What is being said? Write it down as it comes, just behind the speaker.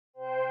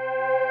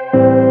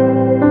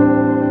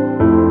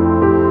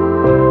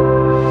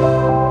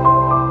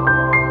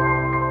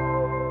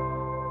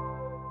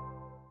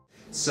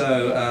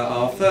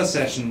first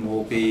session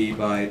will be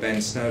by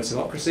Ben Snow,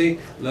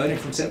 Civocracy, Learning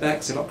from Setback,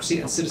 Civocracy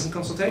and Citizen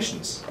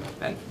Consultations.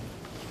 Ben.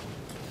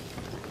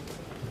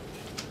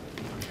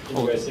 Can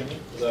you guys hear me?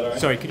 Is that all right?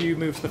 Sorry, could you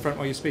move to the front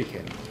while you're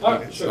speaking?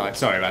 Oh, sure.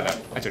 Sorry about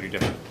that. I totally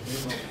different.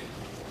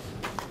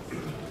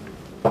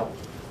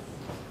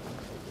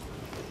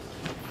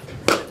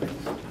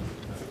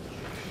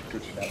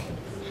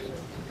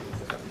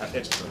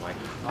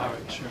 All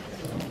right, sure.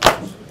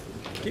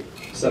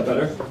 Is that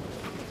better?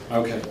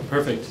 Okay,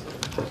 perfect.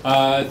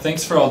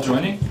 Thanks for all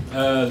joining.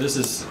 This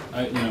is,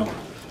 I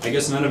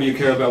guess none of you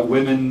care about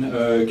women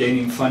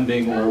gaining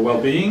funding or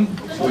well-being,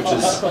 which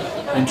is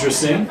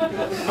interesting. And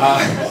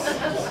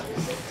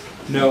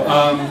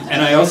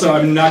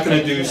I'm not going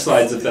to do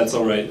slides if that's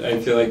all right. I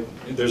feel like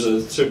there's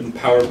a certain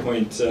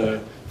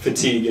PowerPoint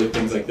fatigue and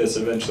things like this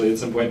eventually at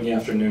some point in the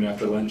afternoon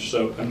after lunch,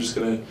 so I'm just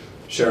going to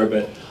share a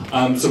bit.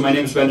 So my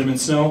name is Benjamin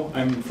Snow.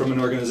 I'm from an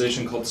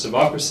organization called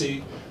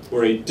Civocracy.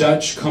 We're a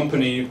Dutch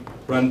company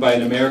run by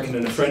an American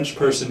and a French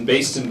person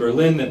based in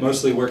Berlin that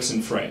mostly works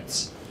in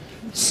France.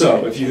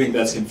 So if you think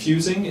that's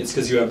confusing, it's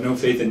because you have no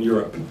faith in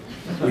Europe.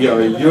 We are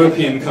a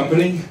European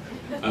company.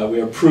 We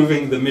are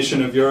proving the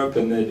mission of Europe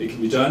and that it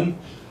can be done.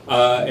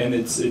 And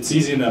it's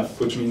easy enough,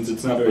 which means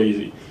it's not very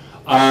easy.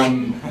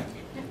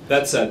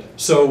 That said,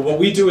 so what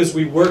we do is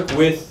we work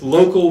with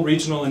local,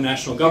 regional, and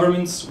national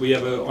governments. We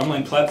have an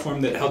online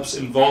platform that helps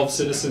involve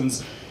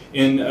citizens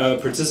in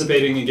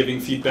participating and giving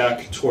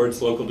feedback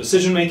towards local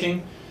decision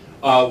making,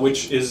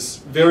 which is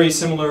very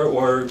similar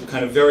or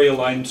kind of very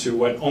aligned to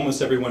what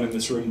almost everyone in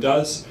this room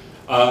does.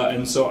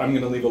 And so I'm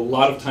going to leave a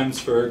lot of times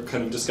for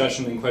kind of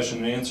discussion and question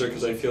and answer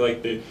because I feel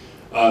like the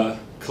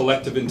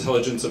collective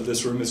intelligence of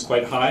this room is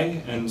quite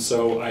high, and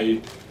so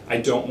I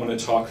don't want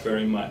to talk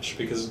very much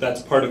because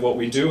that's part of what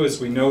we do is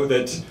we know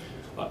that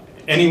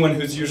anyone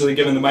who's usually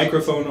given the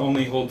microphone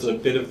only holds a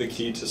bit of the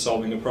key to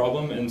solving a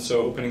problem, and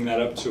so opening that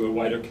up to a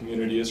wider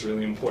community is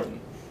really important.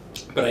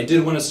 But I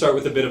did want to start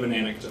with a bit of an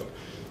anecdote.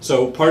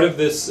 So part of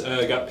this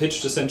got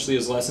pitched essentially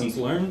as lessons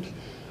learned.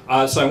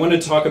 So I want to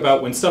talk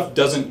about when stuff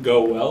doesn't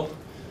go well,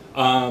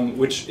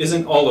 which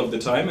isn't all of the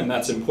time, and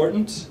that's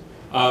important,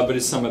 but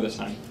it's some of the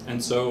time.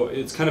 And so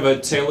it's kind of a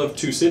tale of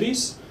two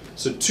cities.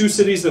 So two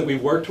cities that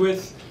we've worked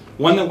with,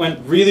 one that went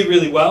really,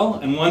 really well,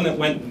 and one that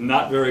went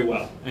not very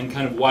well, and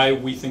kind of why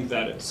we think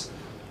that is.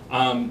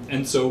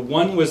 And so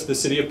one was the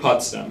city of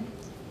Potsdam.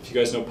 If you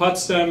guys know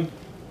Potsdam,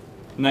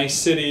 nice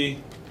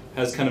city,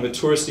 has kind of a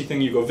touristy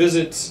thing you go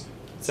visit.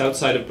 It's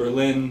outside of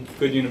Berlin,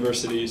 good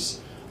universities.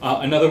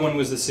 Another one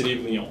was the city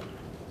of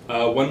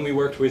Lyon. One we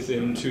worked with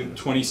in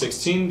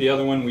 2016, the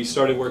other one we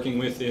started working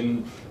with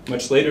in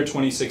much later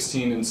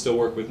 2016 and still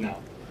work with now.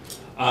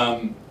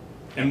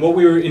 And what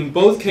we were, in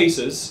both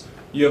cases,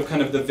 you have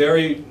kind of the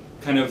very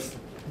kind of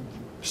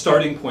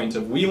starting point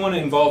of we want to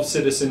involve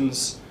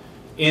citizens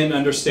in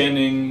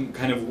understanding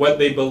kind of what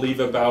they believe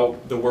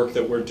about the work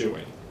that we're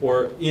doing,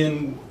 or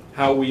in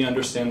how we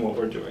understand what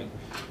we're doing,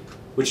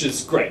 which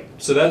is great.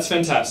 So that's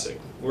fantastic.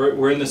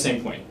 We're in the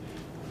same point.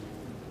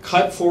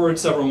 Cut forward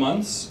several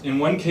months. In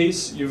one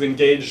case, you've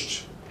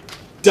engaged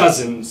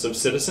dozens of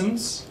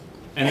citizens,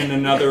 and in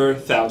another,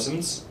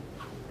 thousands.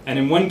 And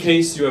in one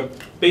case, you have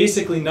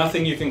basically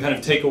nothing you can kind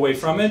of take away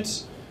from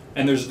it,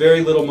 and there's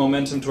very little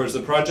momentum towards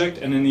the project.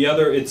 And in the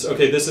other, it's,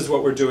 okay, this is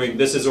what we're doing,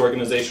 this is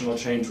organizational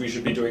change, we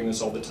should be doing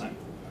this all the time.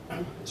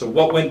 So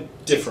what went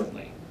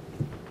differently?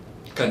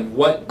 Kind of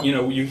what,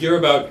 you hear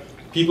about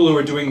people who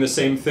are doing the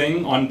same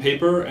thing on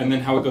paper, and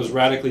then how it goes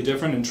radically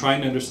different, and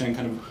trying to understand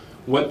kind of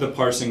what the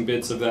parsing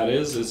bits of that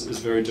is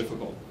very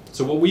difficult.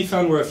 So what we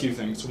found were a few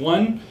things.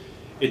 One,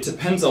 it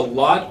depends a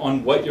lot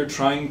on what you're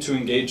trying to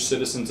engage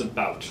citizens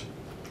about.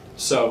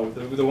 So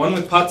the one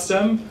with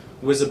Potsdam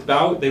was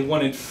about, they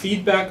wanted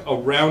feedback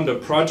around a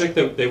project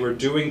that they were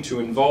doing to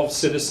involve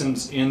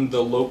citizens in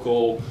the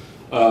local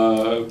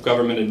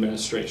government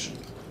administration.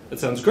 That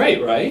sounds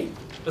great, right?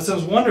 That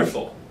sounds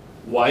wonderful.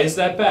 Why is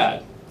that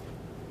bad?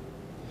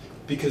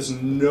 Because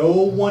no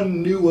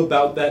one knew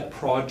about that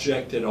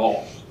project at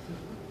all.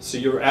 So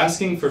you're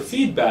asking for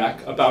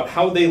feedback about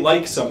how they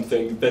like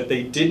something that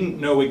they didn't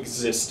know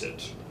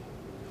existed,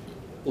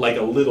 like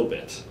a little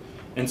bit.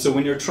 And so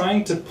when you're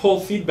trying to pull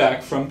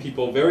feedback from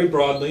people very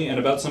broadly and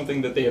about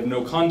something that they have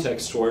no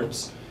context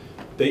towards,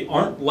 they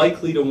aren't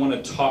likely to want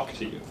to talk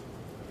to you.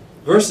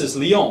 Versus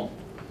Lyon,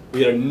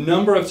 we had a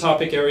number of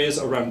topic areas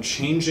around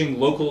changing the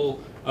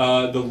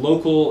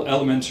local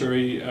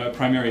elementary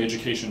primary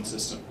education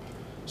system.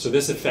 So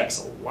this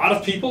affects a lot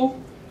of people,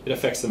 it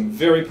affects them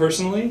very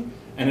personally,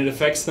 and it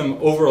affects them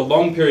over a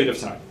long period of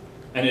time.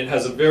 And it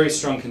has a very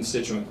strong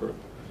constituent group.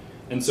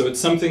 And so it's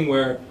something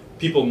where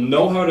people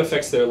know how it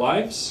affects their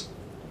lives,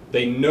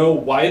 they know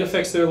why it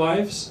affects their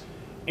lives,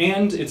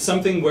 and it's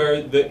something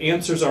where the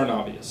answers aren't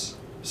obvious.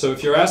 So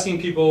if you're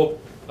asking people,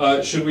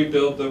 should we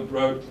build the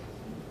road,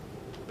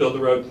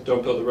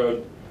 don't build the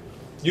road,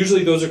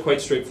 usually those are quite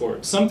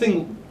straightforward.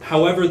 Something,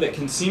 however, that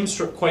can seem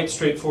quite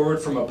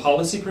straightforward from a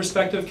policy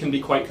perspective can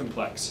be quite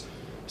complex.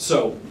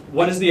 So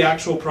what is the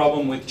actual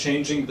problem with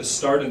changing the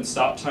start and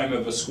stop time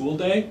of a school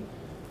day?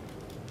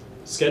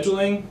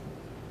 Scheduling,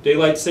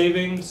 Daylight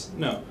savings?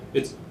 No.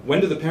 It's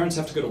when do the parents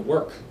have to go to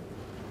work?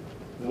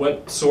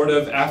 What sort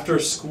of after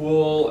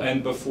school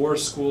and before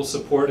school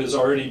support is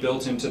already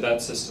built into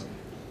that system?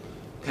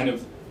 Kind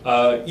of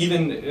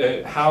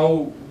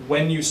how,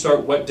 when you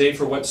start what day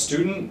for what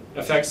student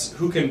affects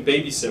who can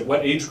babysit,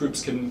 what age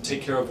groups can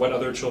take care of what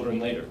other children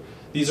later.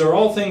 These are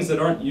all things that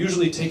aren't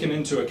usually taken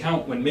into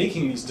account when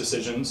making these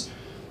decisions,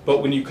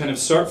 but when you kind of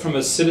start from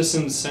a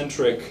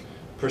citizen-centric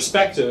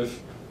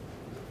perspective,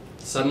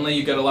 suddenly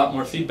you get a lot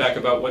more feedback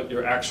about what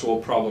your actual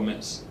problem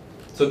is.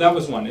 So that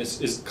was one,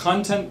 is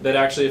content that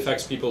actually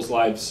affects people's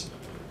lives,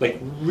 like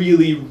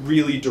really,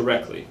 really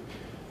directly.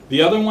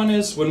 The other one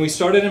is, when we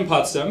started in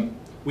Potsdam,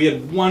 we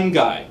had one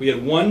guy, we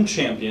had one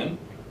champion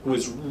who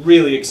was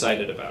really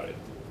excited about it.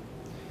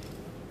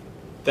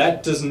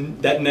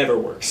 That never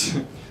works.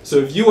 So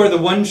if you are the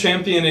one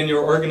champion in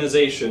your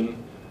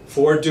organization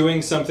for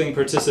doing something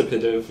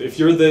participative, if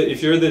you're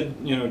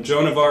the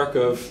Joan of Arc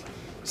of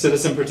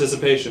citizen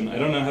participation. I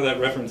don't know how that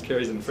reference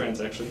carries in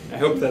France, actually. I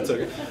hope that's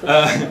okay.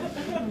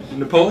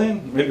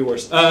 Napoleon, maybe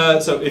worse.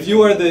 So if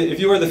you are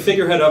the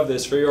figurehead of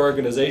this for your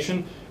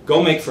organization,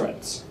 go make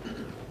friends,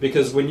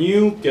 because when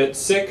you get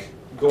sick,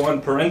 go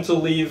on parental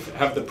leave,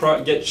 have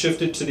get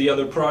shifted to the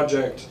other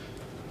project,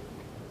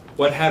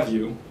 what have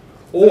you,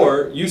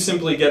 or you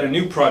simply get a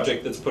new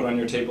project that's put on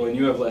your table and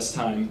you have less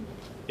time,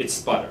 it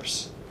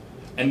sputters.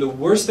 And the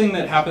worst thing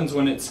that happens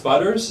when it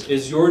sputters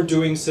is you're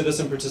doing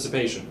citizen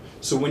participation.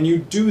 So when you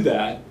do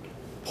that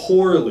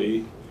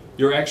poorly,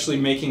 you're actually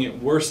making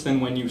it worse than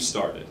when you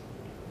started,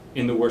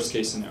 in the worst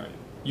case scenario.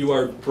 You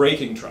are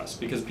breaking trust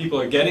because people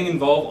are getting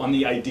involved on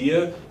the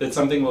idea that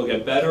something will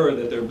get better, or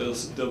that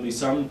there'll be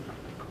some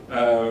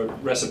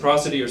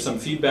reciprocity or some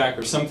feedback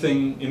or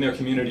something in their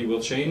community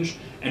will change.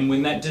 And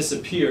when that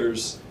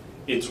disappears,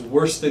 it's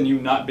worse than you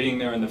not being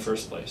there in the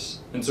first place.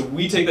 And so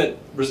we take that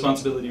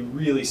responsibility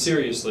really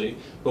seriously,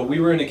 but we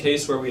were in a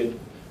case where we had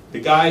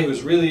the guy who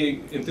was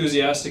really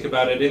enthusiastic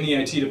about it in the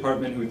IT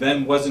department who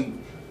then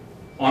wasn't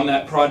on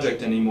that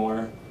project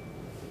anymore,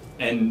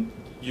 and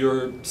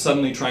you're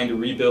suddenly trying to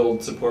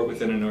rebuild support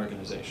within an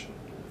organization.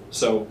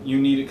 So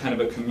you need a kind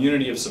of a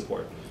community of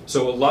support.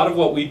 So a lot of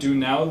what we do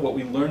now, what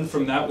we learned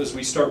from that was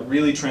we start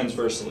really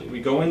transversally. We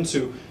go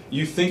into,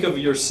 you think of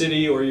your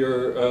city or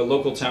your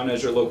local town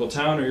as your local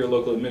town or your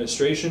local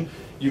administration,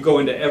 you go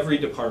into every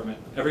department.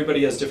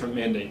 Everybody has different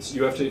mandates.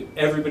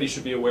 Everybody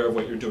should be aware of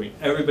what you're doing.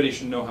 Everybody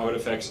should know how it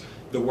affects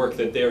the work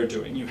that they're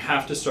doing. You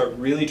have to start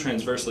really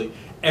transversely.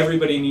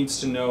 Everybody needs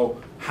to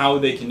know how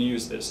they can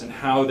use this and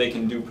how they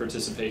can do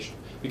participation.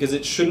 Because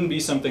it shouldn't be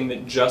something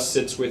that just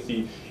sits with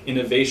the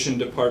innovation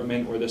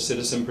department or the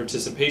citizen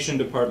participation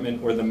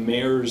department or the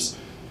mayor's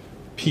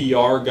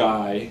PR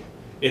guy.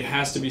 It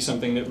has to be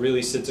something that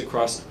really sits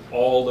across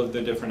all of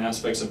the different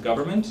aspects of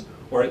government,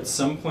 or at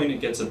some point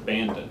it gets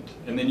abandoned.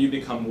 And then you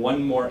become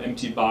one more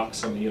empty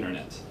box on the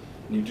internet.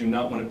 And you do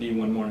not want to be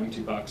one more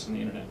empty box on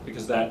the internet,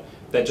 because that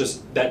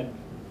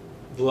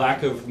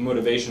lack of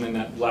motivation and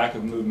that lack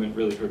of movement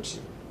really hurts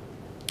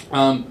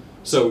you.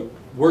 So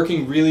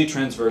working really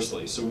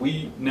transversely. So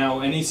we now,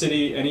 any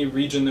city, any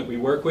region that we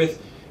work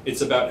with,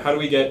 it's about how do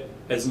we get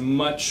as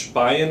much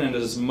buy-in and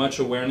as much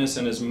awareness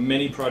and as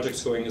many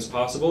projects going as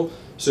possible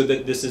so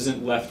that this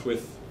isn't left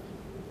with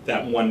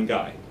that one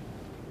guy.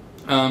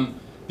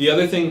 The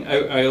other thing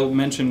I'll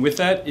mention with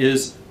that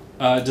is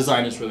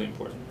design is really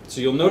important. So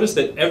you'll notice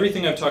that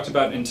everything I've talked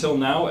about until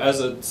now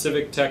as a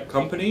civic tech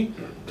company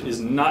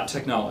is not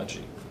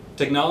technology.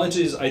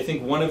 Technology is, I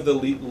think, one of the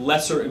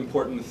lesser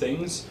important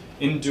things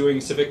in doing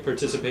civic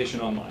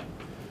participation online.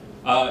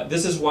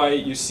 This is why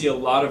you see a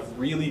lot of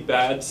really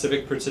bad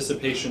civic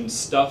participation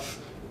stuff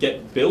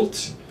get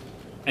built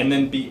and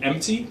then be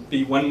empty,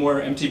 be one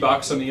more empty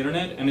box on the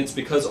internet, and it's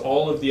because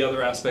all of the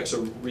other aspects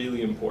are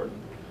really important.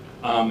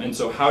 And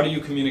so how do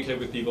you communicate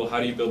with people, how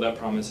do you build that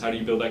promise, how do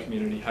you build that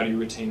community, how do you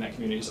retain that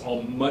community is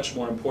all much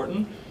more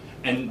important.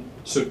 And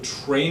so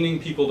training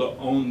people to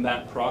own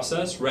that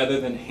process rather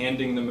than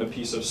handing them a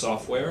piece of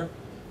software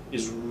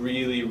is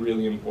really,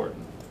 really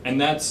important. And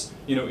that's,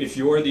 if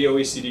you're the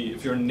OECD,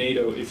 if you're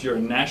NATO, if you're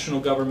a national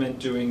government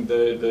doing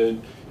the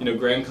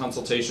grand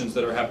consultations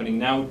that are happening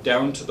now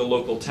down to the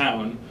local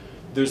town,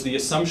 there's the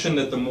assumption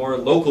that the more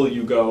local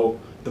you go,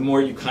 the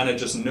more you kind of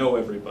just know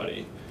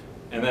everybody.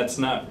 And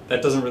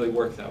that doesn't really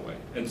work that way.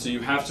 And so you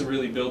have to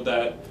really build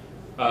that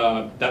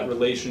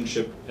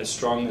relationship as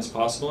strong as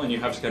possible, and you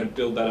have to kind of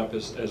build that up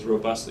as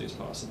robustly as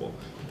possible.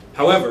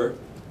 However,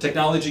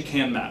 technology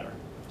can matter.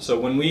 So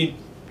when we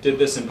did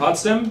this in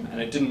Potsdam,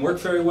 and it didn't work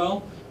very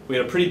well, we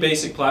had a pretty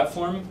basic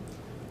platform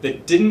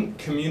that didn't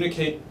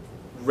communicate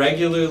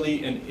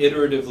regularly and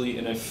iteratively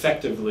and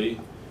effectively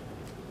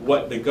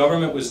what the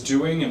government was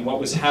doing and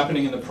what was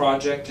happening in the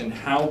project and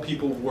how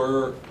people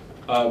were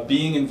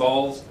being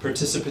involved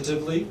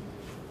participatively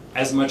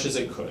as much as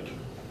it could.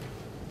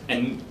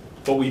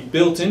 But we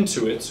built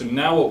into it, so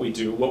now what we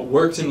do, what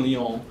worked in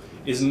Lyon,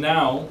 is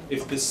now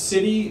if the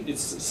city,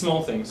 it's a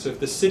small thing, so if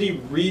the city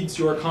reads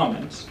your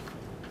comments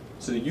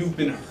so that you've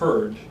been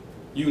heard,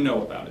 you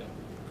know about it.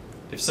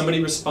 If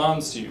somebody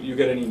responds to you, you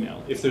get an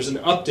email. If there's an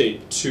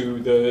update to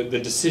the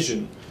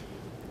decision,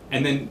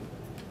 and then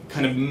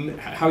kind of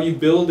how you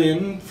build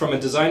in, from a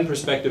design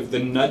perspective, the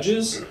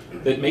nudges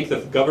that make the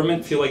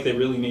government feel like they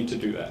really need to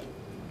do that.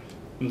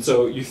 And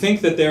so you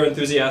think that they're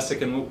enthusiastic,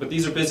 but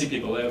these are busy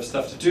people. They have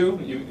stuff to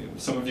do.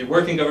 Some of you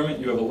work in government.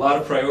 You have a lot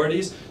of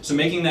priorities. So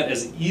making that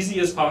as easy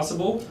as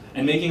possible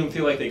and making them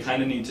feel like they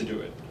kind of need to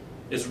do it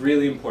is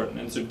really important.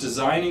 And so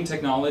designing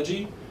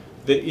technology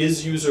that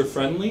is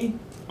user-friendly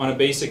on a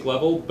basic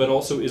level, but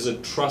also is a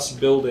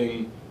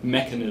trust-building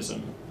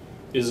mechanism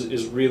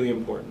is really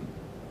important.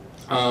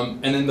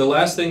 And then the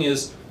last thing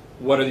is,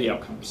 what are the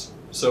outcomes?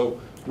 So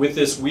with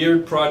this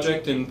weird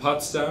project in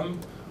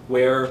Potsdam,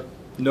 where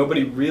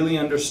nobody really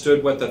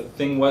understood what the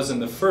thing was in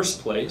the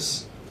first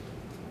place,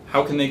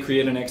 how can they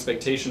create an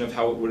expectation of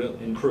how it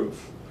would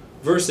improve?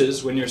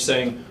 Versus when you're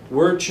saying,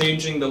 we're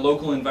changing the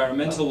local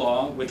environmental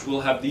law, which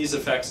will have these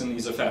effects and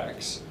these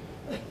effects.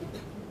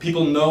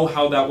 People know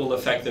how that will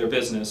affect their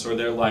business or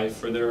their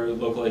life or their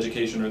local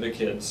education or their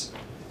kids.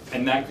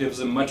 And that gives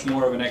them much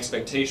more of an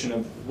expectation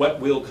of what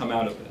will come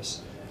out of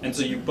this. And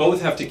so you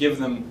both have to give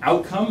them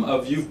outcome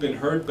of you've been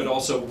heard, but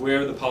also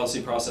where the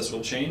policy process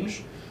will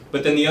change.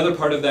 But then the other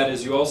part of that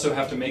is you also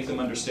have to make them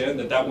understand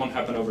that that won't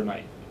happen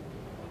overnight.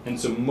 And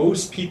so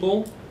most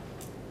people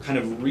kind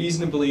of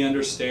reasonably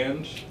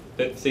understand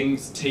that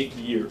things take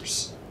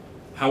years.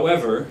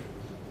 However,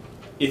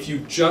 if you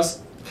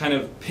just kind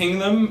of ping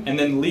them and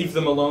then leave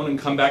them alone and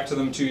come back to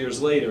them 2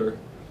 years later,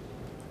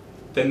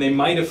 then they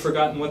might have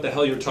forgotten what the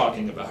hell you're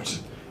talking about.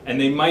 And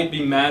they might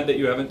be mad that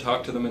you haven't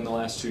talked to them in the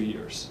last 2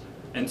 years.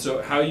 And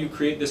so how you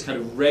create this kind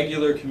of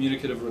regular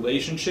communicative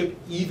relationship,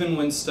 even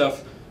when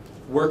stuff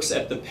works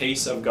at the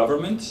pace of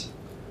government,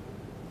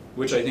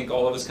 which I think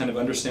all of us kind of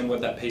understand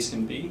what that pace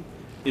can be,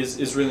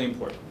 is really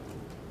important.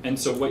 And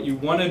so what you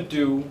want to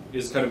do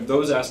is kind of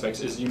those aspects,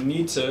 is you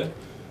need to,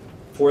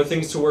 for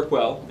things to work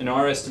well, in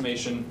our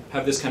estimation,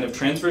 have this kind of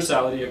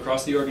transversality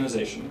across the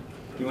organization.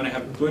 You want to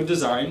have good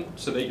design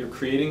so that you're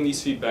creating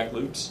these feedback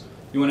loops.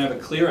 You want to have a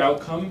clear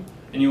outcome,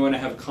 and you want to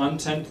have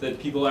content that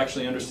people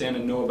actually understand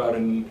and know about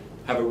and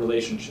have a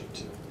relationship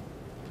to.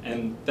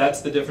 And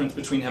that's the difference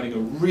between having a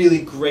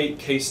really great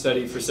case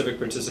study for civic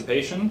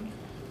participation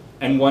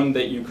and one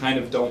that you kind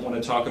of don't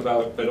want to talk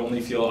about but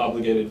only feel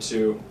obligated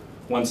to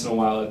once in a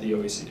while at the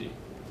OECD.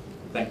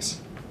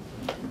 Thanks.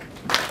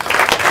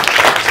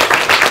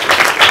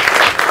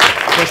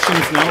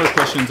 Questions now or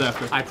questions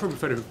after? I probably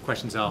prefer to do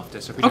questions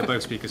after, so if we do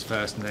both speakers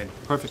first and then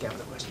Perfect. get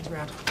the questions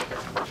around.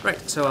 Right,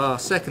 so our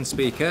second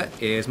speaker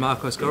is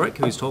Marko Skoric,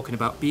 who's talking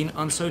about being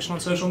unsocial on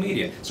social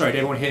media. Sorry, did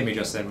everyone hear me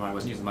just then when I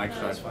wasn't using the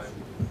microphone?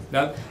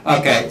 No?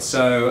 Okay,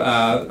 so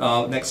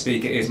our next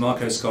speaker is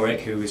Marko Skoric,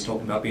 who is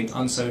talking about being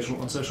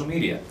unsocial on social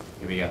media.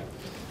 Here we go.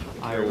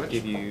 I will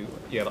give you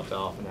up to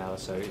half an hour,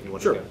 so if you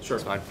want to go, Sure.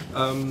 it's fine.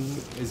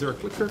 Is there a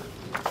clicker?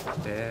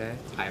 There.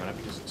 I haven't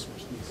because it's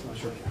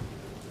Sure.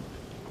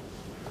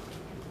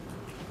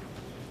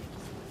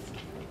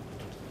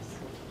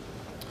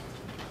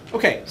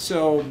 Okay,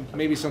 so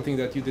maybe something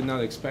that you did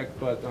not expect,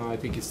 but I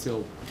think it's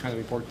still kind of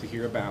important to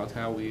hear about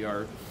how we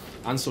are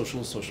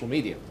unsocial social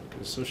media.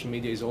 Because social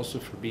media is also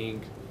for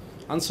being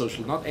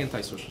unsocial, not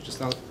antisocial,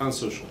 just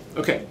unsocial.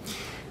 Okay,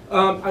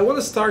 I want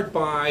to start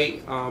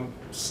by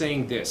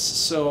saying this.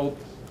 So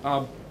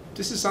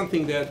this is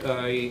something that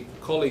a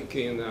colleague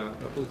in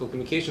political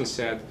communications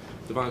said,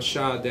 Devan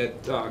Shah,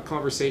 that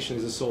conversation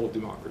is the soul of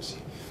democracy.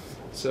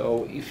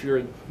 So if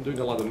you're doing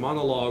a lot of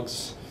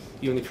monologues,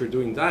 even if you're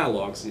doing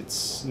dialogues,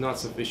 it's not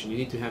sufficient. You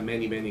need to have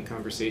many, many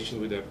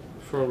conversations with a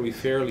probably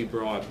fairly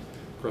broad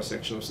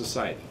cross-section of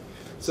society.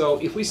 So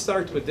if we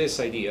start with this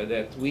idea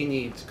that we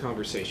need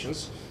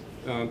conversations,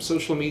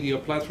 social media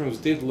platforms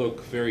did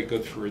look very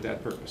good for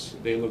that purpose.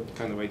 They looked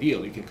kind of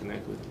ideal. You can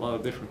connect with a lot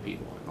of different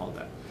people and all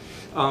that.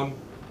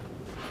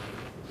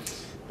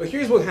 But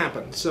here's what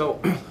happened.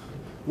 So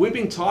we've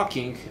been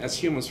talking as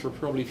humans for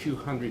probably a few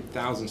hundred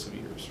thousands of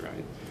years,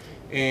 right?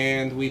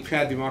 And we've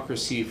had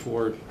democracy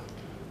for,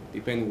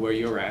 depending where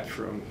you're at,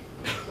 from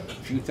a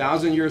few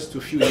thousand years to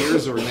a few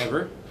years or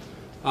never.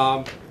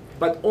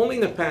 But only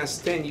in the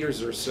past 10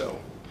 years or so,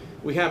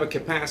 we have a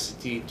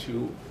capacity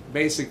to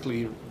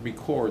basically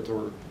record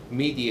or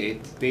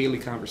mediate daily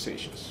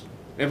conversations,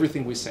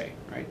 everything we say,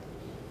 right?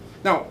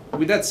 Now,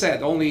 with that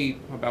said, only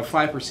about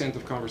 5%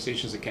 of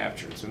conversations are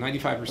captured, so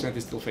 95%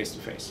 is still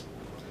face-to-face.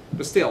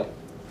 But still,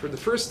 for the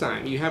first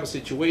time, you have a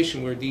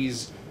situation where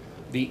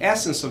the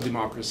essence of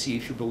democracy,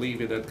 if you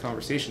believe it, that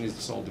conversation is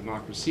the soul of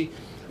democracy,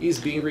 is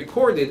being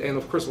recorded, and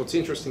of course what's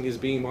interesting is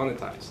being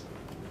monetized.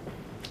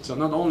 So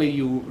not only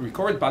you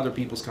record other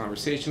people's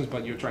conversations,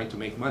 but you're trying to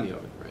make money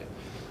of it, right?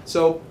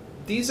 So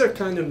these are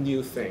kind of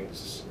new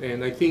things,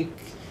 and I think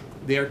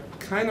they're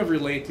kind of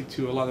related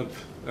to a lot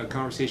of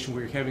conversation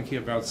we're having here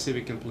about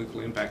civic and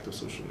political impact of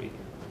social media.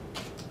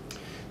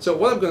 So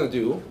what I'm going to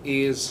do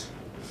is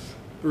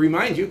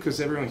remind you, because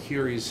everyone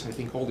here is, I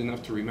think, old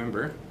enough to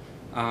remember,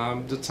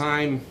 the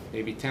time,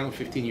 maybe 10 or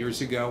 15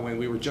 years ago, when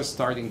we were just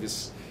starting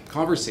this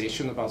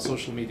conversation about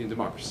social media and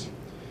democracy.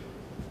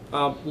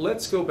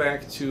 Let's go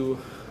back to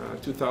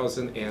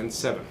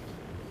 2007.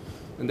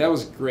 And that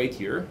was a great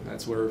year.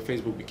 That's where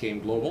Facebook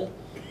became global.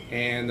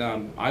 And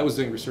I was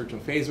doing research on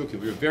Facebook,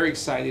 and we were very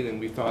excited, and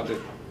we thought that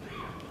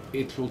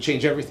it will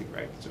change everything,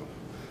 right? So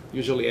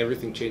usually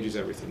everything changes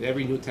everything.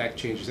 Every new tech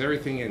changes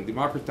everything and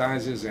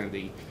democratizes, and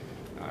the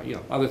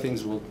other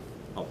things will.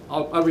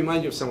 I'll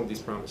remind you of some of these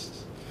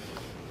promises.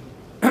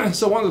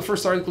 So one of the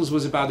first articles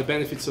was about the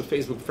benefits of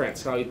Facebook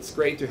friends, how it's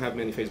great to have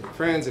many Facebook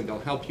friends, and they'll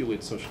help you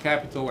with social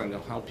capital, and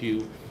they'll help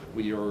you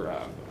with your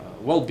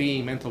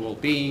well-being, mental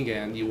well-being,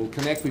 and you will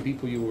connect with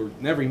people you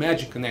would never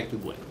imagine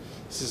connected with.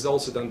 This is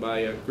also done by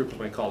a group of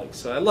my colleagues.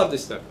 So I love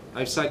this stuff.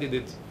 I've cited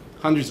it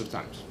hundreds of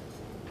times.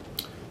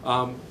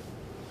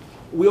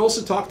 We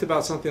also talked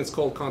about something that's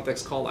called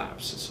context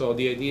collapse. So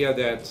the idea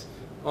that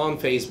on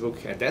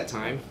Facebook at that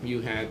time,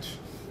 you had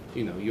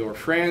your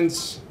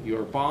friends,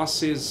 your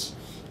bosses,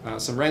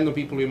 some random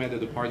people you met at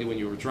the party when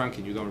you were drunk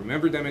and you don't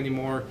remember them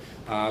anymore,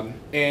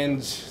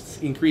 and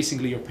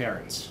increasingly your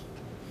parents.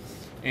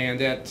 And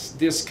that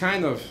this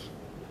kind of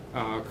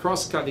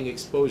cross-cutting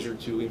exposure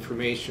to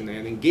information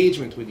and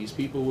engagement with these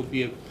people would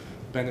be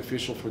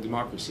beneficial for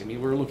democracy. I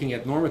mean, we're looking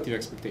at normative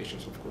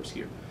expectations, of course,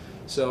 here.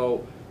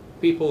 So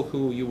people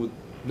who you would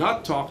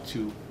not talk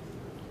to,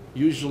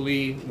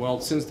 usually, well,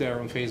 since they're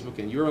on Facebook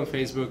and you're on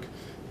Facebook,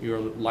 you're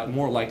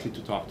more likely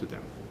to talk to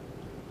them.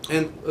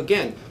 And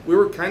again, we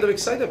were kind of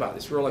excited about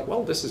this. We were like,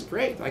 well, this is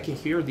great. I can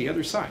hear the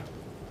other side.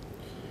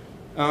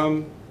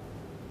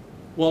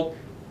 Well,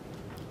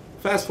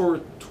 fast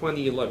forward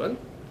 2011,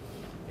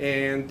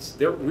 and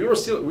we were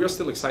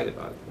still excited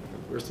about it.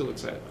 We were still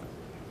excited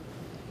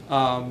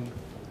about it.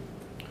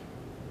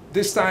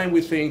 This time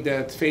we think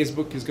that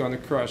Facebook is going to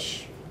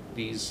crush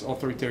these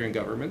authoritarian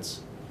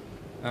governments,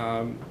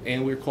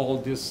 and we're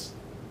called this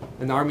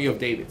an army of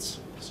Davids.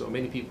 So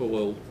many people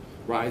will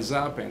rise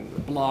up, and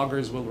the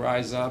bloggers will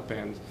rise up,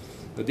 and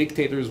the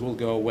dictators will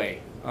go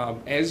away.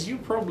 As you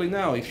probably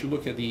know, if you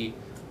look at the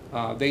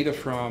data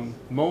from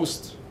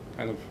most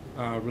kind of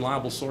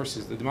reliable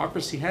sources, the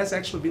democracy has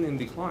actually been in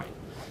decline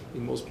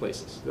in most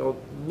places. So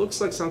it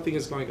looks like something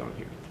is going on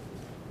here.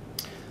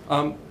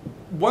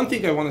 One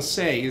thing I want to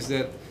say is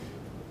that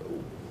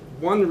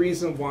one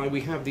reason why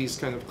we have these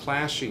kind of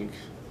clashing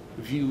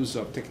views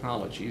of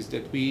technology is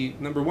that we,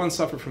 number one,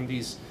 suffer from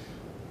these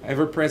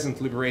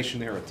ever-present liberation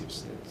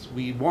narratives. That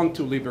we want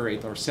to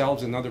liberate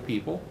ourselves and other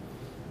people,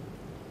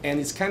 and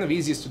it's kind of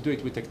easiest to do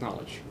it with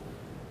technology.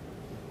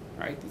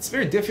 Right? It's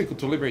very difficult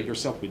to liberate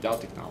yourself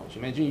without technology.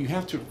 Imagine you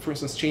have to, for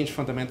instance, change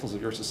fundamentals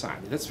of your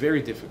society. That's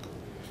very difficult.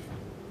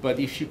 But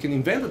if you can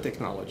invent a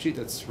technology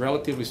that's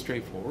relatively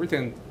straightforward,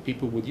 and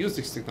people would use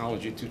this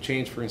technology to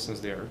change, for instance,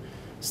 their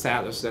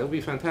status, that would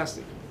be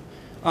fantastic.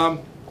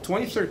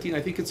 2013,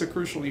 I think it's a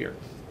crucial year.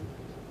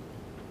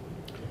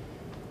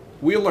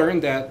 We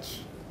learned that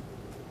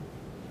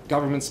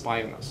governments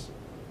spy on us,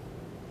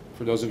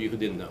 for those of you who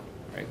didn't know,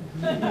 right?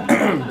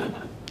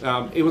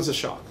 It was a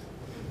shock.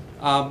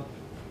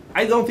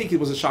 I don't think it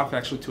was a shock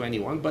actually to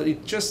anyone, but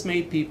it just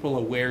made people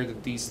aware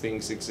that these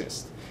things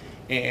exist.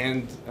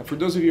 And for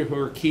those of you who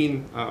are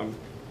keen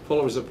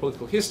followers of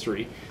political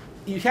history,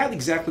 you had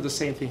exactly the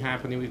same thing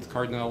happening with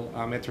Cardinal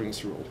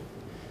Mettering's rule.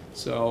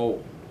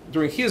 So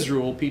during his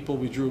rule, people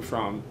withdrew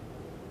from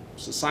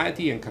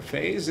society and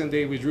cafes, and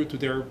they withdrew to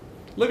their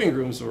living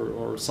rooms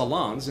or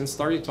salons and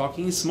started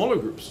talking in smaller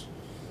groups,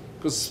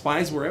 because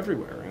spies were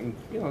everywhere, and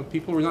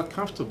people were not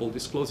comfortable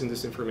disclosing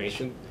this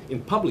information in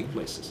public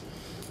places.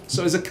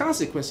 So as a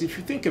consequence, if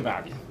you think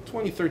about it,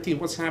 2013,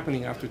 what's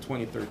happening after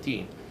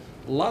 2013?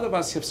 A lot of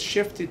us have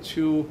shifted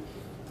to,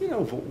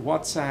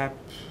 WhatsApp,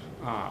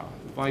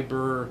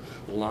 Viber,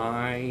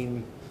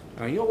 Line,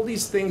 all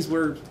these things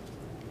where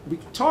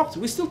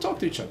we still talk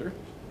to each other,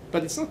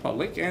 but it's not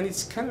public and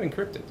it's kind of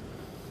encrypted.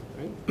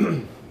 Right?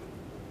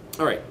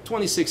 All right,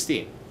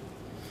 2016.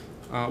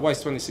 Why is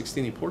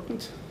 2016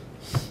 important?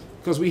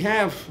 Because we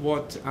have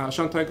what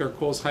Sean Tiger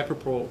calls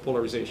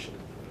hyperpolarization.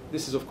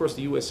 This is, of course,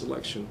 the US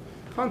election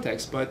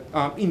context, but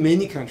in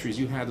many countries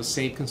you have the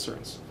same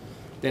concerns,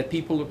 that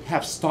people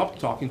have stopped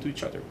talking to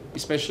each other,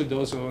 especially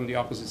those who are on the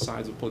opposite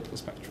sides of the political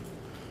spectrum.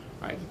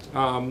 Right?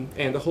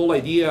 And the whole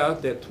idea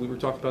that we were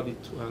talking about in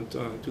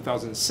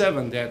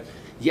 2007, that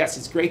yes,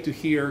 it's great to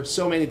hear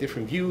so many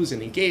different views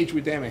and engage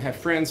with them and have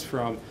friends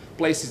from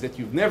places that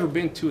you've never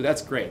been to,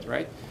 that's great,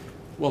 right?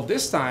 Well,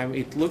 this time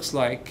it looks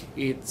like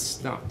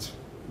it's not.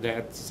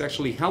 That it's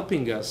actually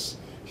helping us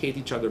hate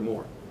each other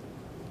more.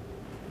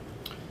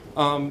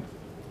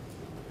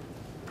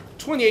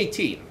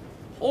 2018,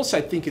 also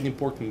I think an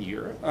important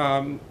year,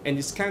 and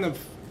it's kind of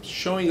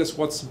showing us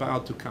what's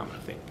about to come, I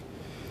think.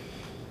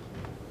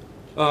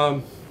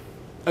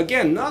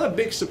 Again, not a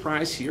big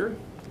surprise here.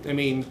 I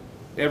mean,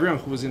 everyone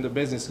who was in the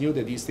business knew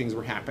that these things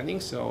were happening,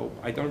 so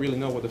I don't really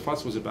know what the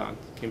fuss was about,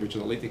 Cambridge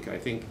Analytica. I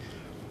think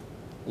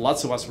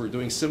lots of us were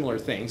doing similar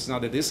things,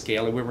 not at this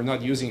scale, and we were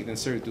not using it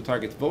necessarily to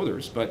target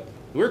voters, but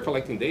we were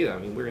collecting data. I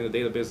mean, we're in the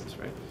data business,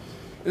 right?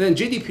 And then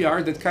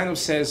GDPR that kind of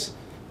says,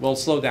 well,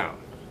 slow down.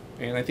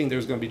 And I think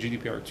there's going to be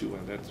GDPR 2,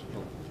 and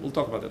we'll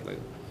talk about that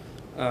later.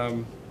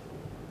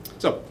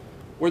 So,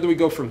 where do we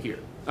go from here?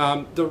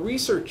 The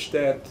research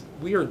that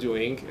we are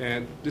doing,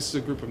 and this is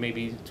a group of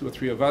maybe 2 or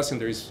 3 of us,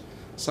 and there's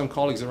some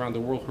colleagues around the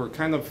world who are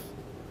kind of,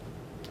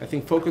 I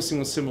think, focusing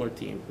on similar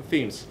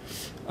themes.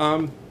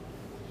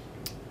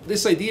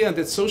 This idea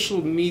that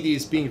social media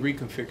is being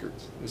reconfigured,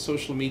 the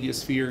social media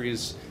sphere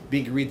is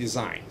being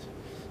redesigned,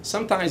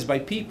 sometimes by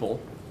people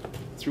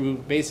through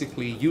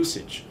basically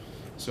usage.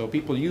 So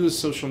people use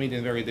social media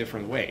in very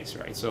different ways,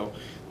 right? So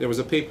there was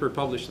a paper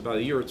published about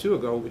a year or 2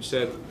 ago which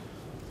said,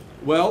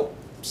 well,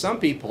 some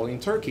people in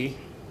Turkey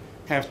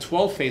have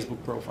 12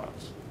 Facebook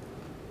profiles,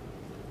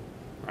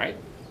 right?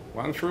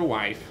 One for a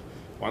wife,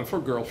 one for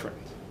a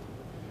girlfriend,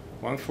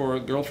 one for a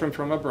girlfriend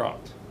from abroad,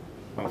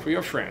 one for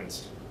your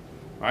friends,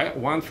 right?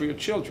 One for your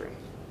children,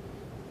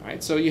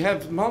 right? So you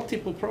have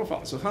multiple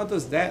profiles. So how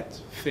does that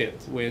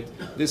fit with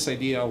this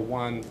idea of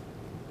one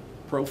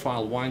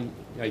profile, one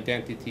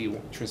identity,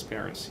 one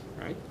transparency,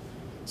 right?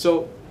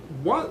 So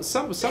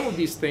some of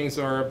these things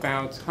are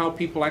about how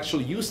people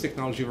actually use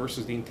technology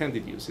versus the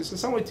intended uses. And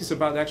some of it is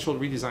about actual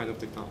redesign of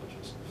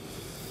technologies.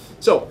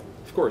 So,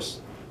 of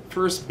course,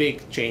 first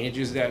big change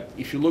is that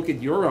if you look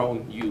at your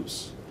own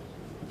use,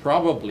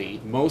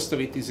 probably most of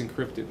it is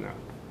encrypted now,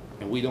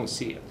 and we don't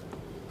see it.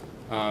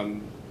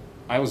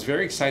 I was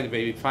very excited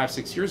maybe 5,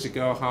 6 years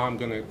ago how I'm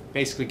going to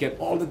basically get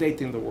all the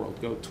data in the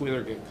world, go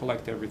Twitter,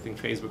 collect everything,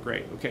 Facebook,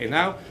 great. Okay,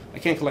 now I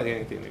can't collect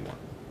anything anymore.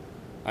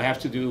 I have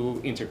to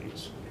do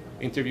interviews.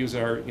 Interviews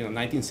are,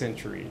 19th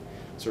century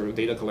sort of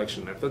data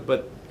collection method,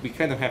 but we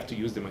kind of have to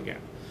use them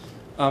again.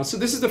 So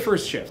this is the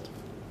first shift.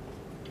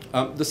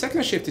 The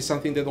second shift is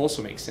something that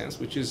also makes sense,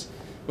 which is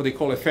what they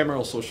call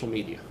ephemeral social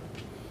media.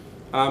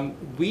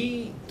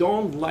 We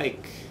don't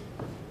like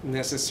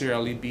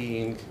necessarily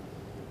being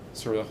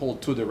sort of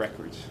hold to the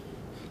record.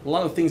 A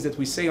lot of things that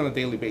we say on a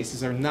daily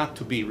basis are not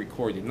to be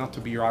recorded, not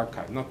to be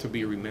archived, not to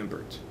be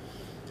remembered.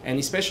 And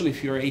especially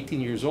if you're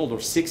 18 years old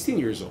or 16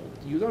 years old,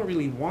 you don't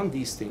really want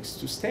these things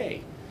to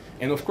stay.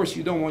 And of course,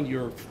 you don't want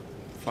your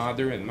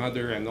father and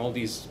mother and all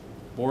these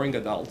boring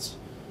adults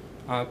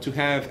to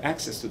have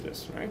access to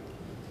this, right?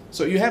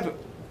 So you have a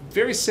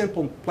very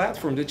simple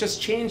platform that just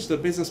changed the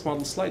business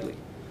model slightly.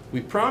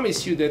 We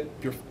promise you that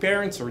your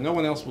parents or no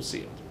one else will see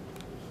it.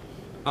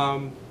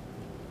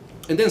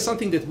 And then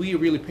something that we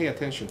really pay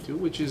attention to,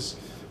 which is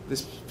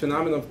this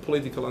phenomenon of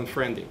political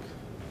unfriending.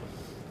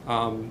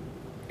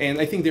 And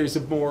I think there's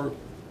a more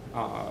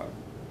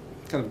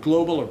kind of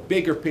global or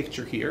bigger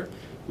picture here,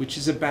 which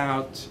is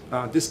about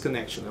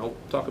disconnection. I'll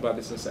talk about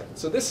this in a second.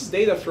 So this is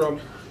data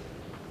from,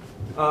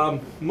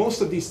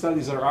 most of these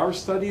studies are our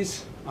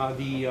studies.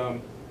 The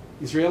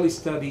Israeli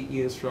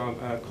study is from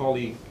a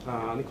colleague,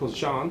 Nicholas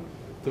John.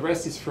 The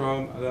rest is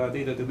from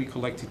data that we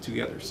collected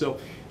together. So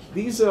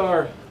these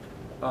are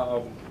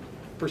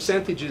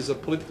percentages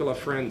of political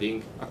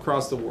unfriending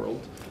across the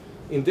world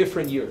in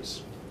different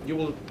years. You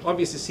will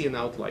obviously see an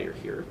outlier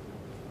here.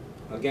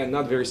 Again,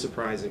 not very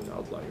surprising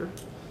outlier.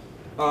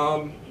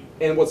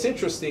 And what's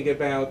interesting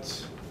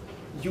about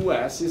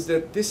US is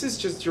that this is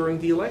just during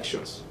the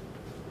elections.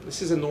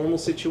 This is a normal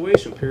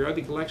situation,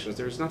 periodic elections.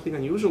 There's nothing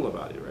unusual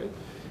about it, right?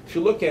 If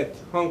you look at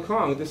Hong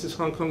Kong, this is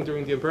Hong Kong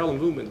during the umbrella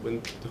movement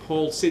when the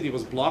whole city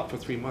was blocked for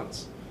 3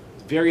 months.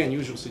 Very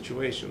unusual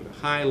situation,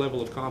 high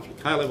level of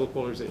conflict, high level of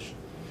polarization.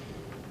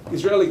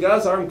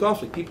 Israeli-Gaza armed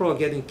conflict, people are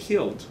getting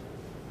killed.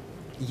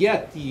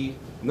 Yet the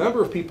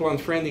number of people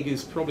unfriending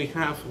is probably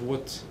half of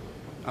what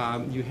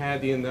you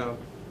had in the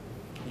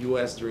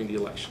US during the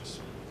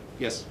elections.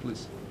 Yes,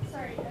 please.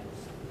 Sorry,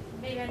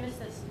 maybe I missed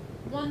this.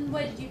 1,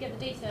 where did you get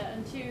the data?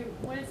 And 2,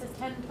 when it says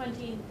 10,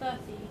 20, and 30,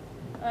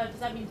 does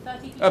that mean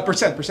 30 people?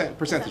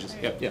 Percentages,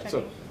 yeah.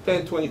 So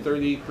 10, 20,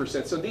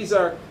 30%. So these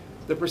are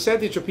the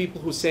percentage of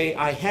people who say,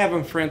 I have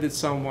unfriended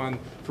someone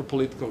for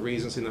political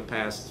reasons in the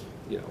past,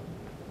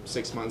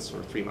 6 months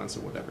or 3 months or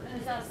whatever. And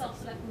is that a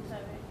self-selecting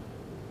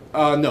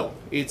survey? No,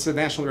 it's a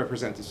national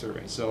representative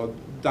survey, so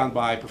done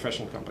by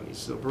professional companies,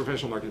 so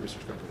professional market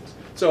research companies.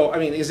 So, I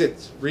mean, is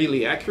it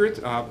really accurate?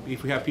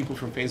 If we have people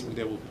from Facebook,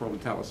 they will probably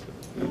tell us.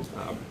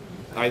 But,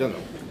 I don't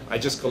know. I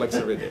just collect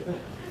survey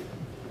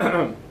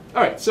data.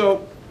 All right,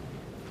 so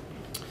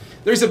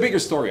there's a bigger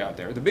story out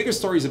there. The bigger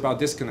story is about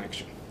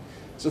disconnection.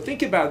 So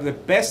think about the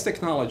best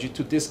technology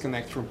to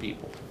disconnect from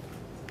people.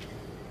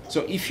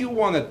 So if you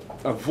want to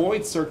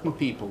avoid certain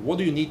people, what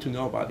do you need to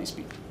know about these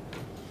people?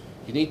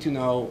 You need to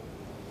know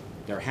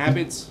their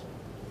habits,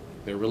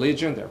 their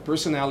religion, their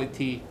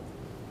personality,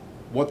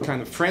 what kind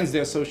of friends they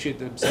associate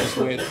themselves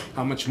with,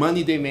 how much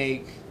money they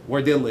make,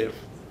 where they live.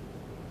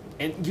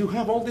 And you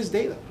have all this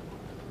data.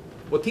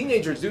 What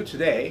teenagers do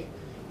today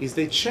is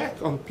they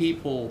check on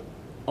people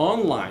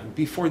online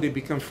before they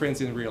become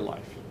friends in real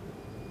life.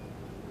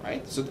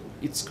 Right? So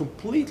it's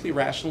completely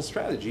rational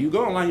strategy. You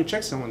go online, you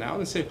check someone out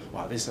and say,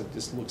 wow, this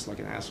looks like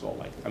an asshole.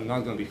 Like, I'm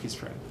not going to be his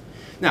friend.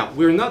 Now,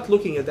 we're not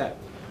looking at that.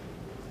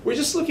 We're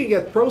just looking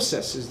at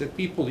processes that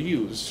people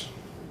use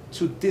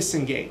to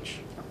disengage.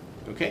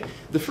 Okay?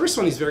 The first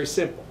one is very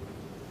simple.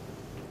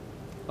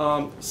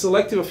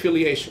 Selective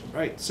affiliation,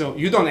 right? So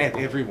you don't add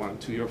everyone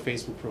to your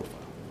Facebook profile.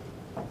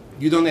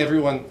 You don't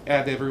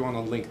add everyone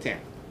on LinkedIn.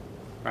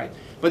 right?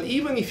 But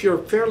even if you're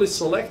fairly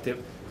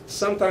selective,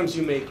 sometimes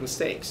you make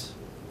mistakes.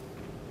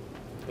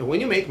 And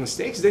when you make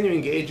mistakes, then you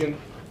engage in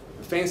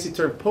a fancy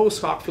term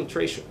post hoc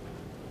filtration.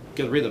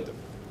 Get rid of them,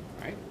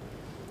 right?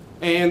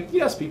 And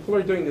yes, people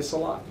are doing this a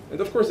lot.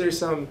 And of course, there's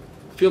some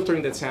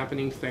filtering that's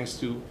happening thanks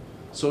to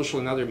social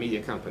and other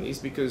media companies,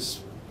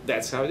 because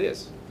that's how it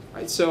is,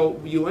 right? So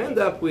you end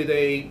up with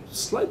a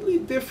slightly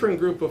different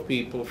group of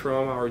people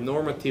from our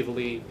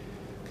normatively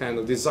kind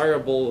of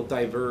desirable,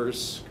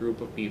 diverse group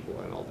of people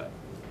and all that.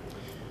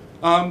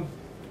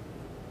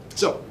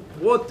 So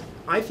what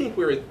I think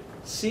we're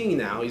seeing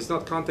now is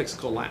not context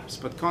collapse,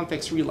 but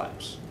context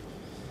relapse.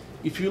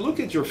 If you look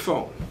at your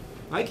phone,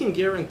 I can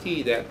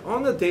guarantee that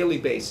on a daily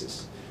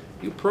basis,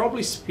 you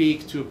probably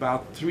speak to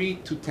about 3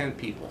 to 10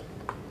 people,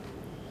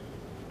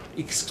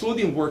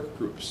 excluding work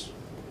groups.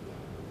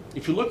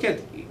 If you look at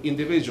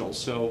individuals,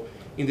 so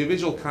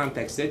individual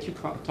contacts that you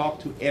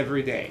talk to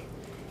every day,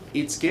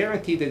 it's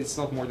guaranteed that it's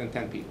not more than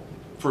 10 people.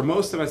 For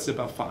most of us, it's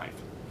about 5.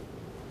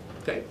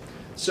 Okay?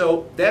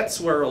 So that's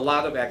where a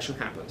lot of action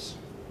happens.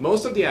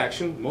 Most of the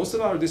action, most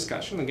of our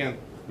discussion, again,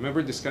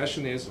 remember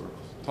discussion is, or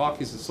talk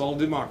is a solid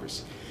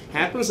democracy,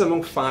 happens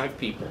among 5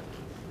 people.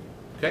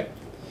 Okay?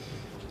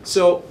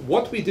 So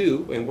what we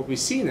do and what we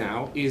see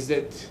now is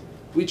that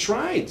we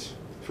tried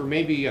for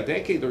maybe a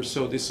decade or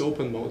so this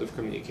open mode of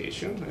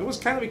communication. It was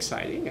kind of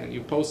exciting, and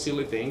you post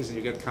silly things and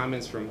you get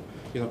comments from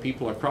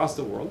people across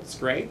the world. It's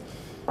great.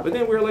 But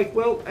then we're like,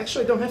 well,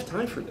 actually I don't have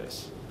time for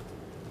this.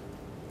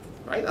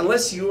 Right?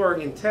 Unless you are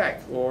in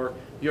tech or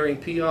you're in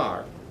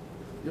PR,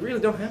 you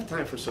really don't have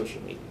time for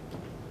social media.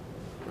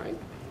 Right?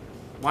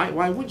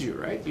 Why would you,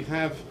 right? You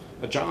have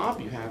a job,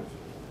 you have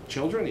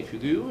children if you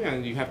do,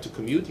 and you have to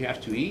commute, you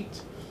have to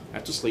eat, you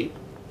have to sleep,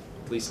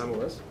 at least some of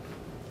us.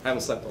 I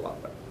haven't slept a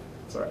lot, but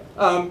it's all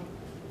right.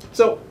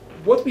 So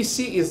what we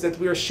see is that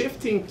we are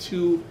shifting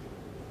to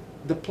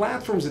the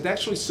platforms that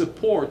actually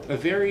support a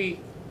very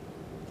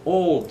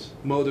old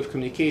mode of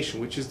communication,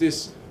 which is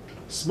this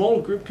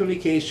small group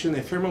communication,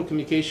 ephemeral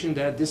communication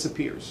that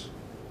disappears.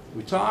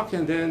 We talk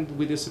and then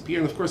we disappear,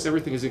 and of course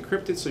everything is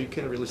encrypted, so you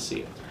can't really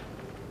see it.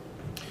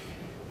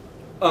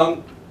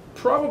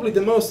 Probably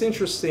the most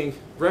interesting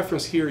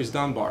reference here is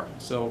Dunbar.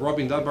 So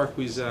Robin Dunbar,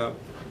 who is a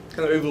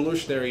kind of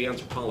evolutionary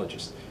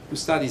anthropologist who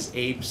studies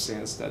apes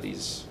and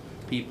studies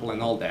people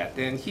and all that.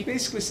 And he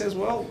basically says,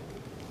 well,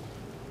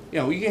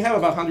 we can have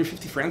about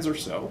 150 friends or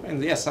so,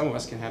 and yes, some of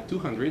us can have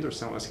 200, or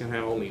some of us can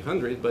have only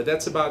 100, but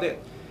that's about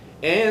it.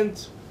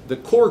 And the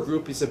core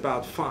group is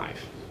about 5.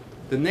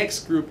 The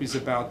next group is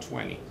about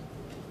 20.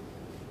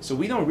 So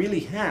we don't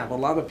really have a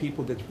lot of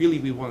people that really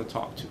we want to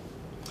talk to.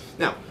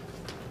 Now,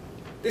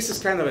 this is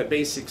kind of a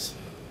basics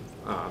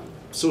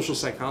social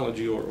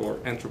psychology or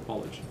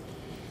anthropology.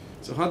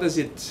 So how does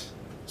it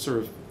sort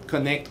of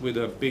connect with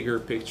a bigger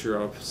picture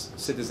of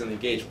citizen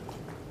engagement?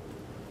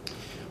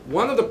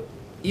 One of the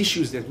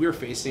issues that we're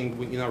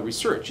facing in our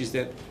research is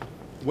that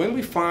when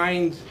we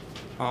find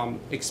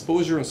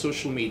exposure on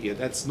social media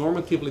that's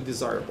normatively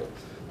desirable,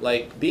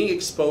 like being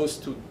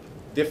exposed to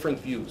different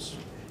views,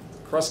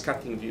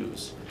 cross-cutting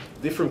views,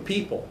 different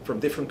people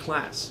from different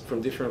class,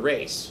 from different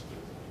race,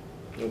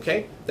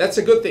 okay? That's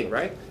a good thing,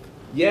 right?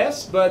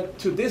 Yes, but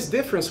to this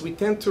difference, we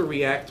tend to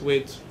react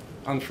with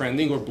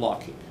unfriending or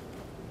blocking.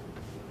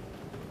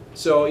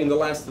 So in the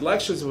last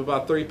elections,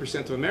 about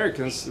 30% of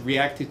Americans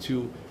reacted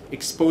to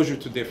exposure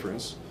to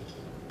difference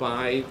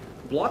by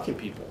blocking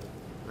people,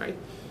 right?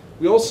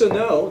 We also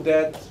know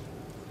that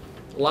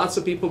lots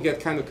of people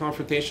get kind of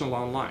confrontational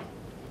online.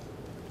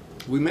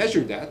 We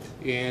measured that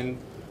in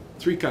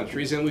 3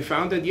 countries, and we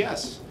found that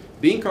yes,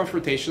 being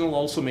confrontational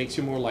also makes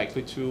you more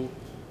likely to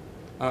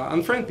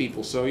unfriend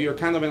people. So you're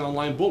kind of an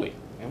online bully,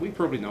 and we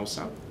probably know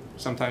some.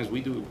 Sometimes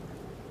we do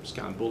just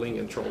kind of bullying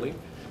and trolling.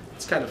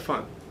 It's kind of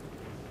fun.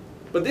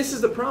 But this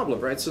is the problem,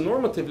 right? So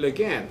normatively,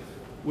 again,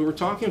 we were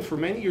talking for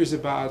many years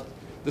about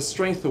the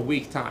strength of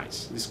weak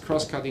ties, these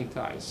cross-cutting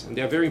ties. And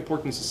they're very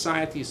important in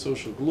society,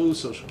 social glue,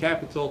 social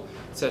capital,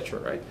 etc.,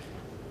 right?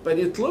 But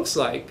it looks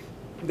like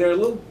they're a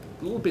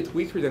little bit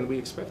weaker than we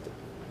expected.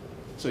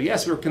 So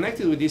yes, we're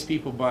connected with these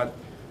people, but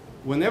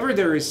whenever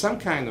there is some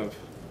kind of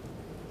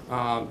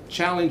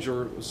challenge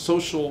or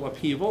social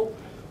upheaval,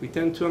 we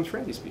tend to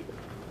unfriend these people.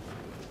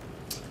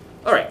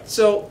 All right,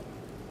 so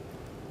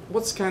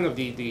what's kind of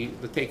the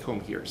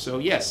take-home here? So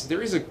yes,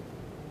 there is a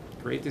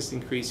greatest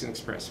increase in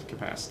expressive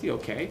capacity,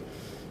 okay,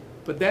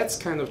 but that's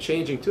kind of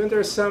changing too, and there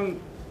are some,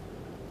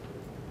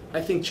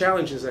 I think,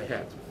 challenges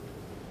ahead.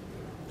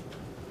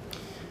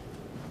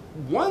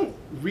 One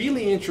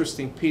really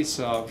interesting piece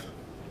of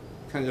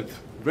kind of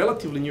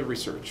relatively new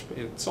research,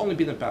 it's only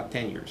been about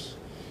 10 years,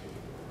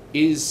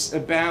 is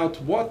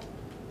about what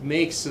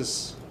makes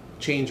us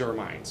change our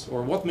minds,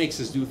 or what makes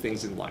us do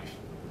things in life.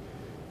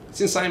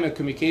 Since I'm a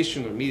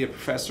communication or media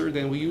professor,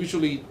 then we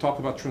usually talk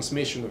about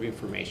transmission of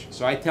information.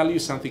 So I tell you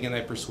something and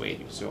I persuade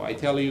you. So I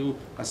tell you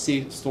a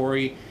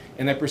story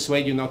and I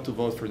persuade you not to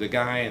vote for the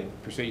guy and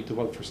persuade you to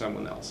vote for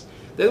someone else.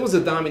 That was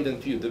a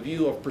dominant view, the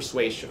view of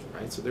persuasion,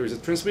 right? So there is a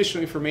transmission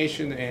of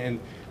information and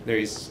there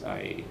is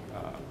a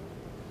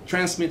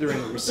transmitter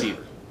and a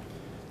receiver.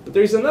 But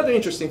there is another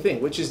interesting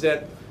thing, which is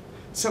that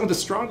some of the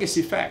strongest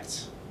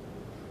effects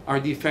are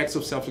the effects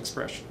of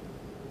self-expression.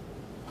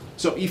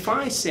 So if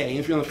I say,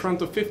 if you're in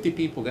front of 50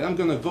 people, that I'm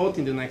going to vote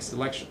in the next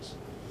elections,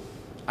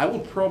 I will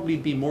probably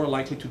be more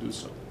likely to do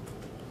so,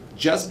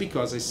 just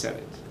because I said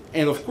it.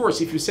 And of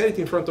course, if you say it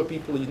in front of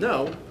people you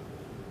know,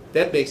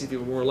 that makes it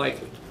even more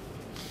likely.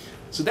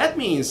 So that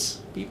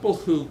means people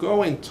who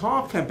go and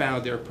talk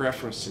about their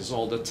preferences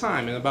all the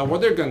time and about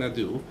what they're going to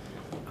do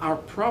are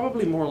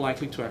probably more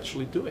likely to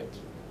actually do it.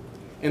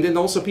 And then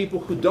also people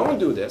who don't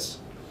do this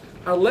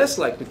are less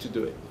likely to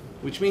do it,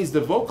 which means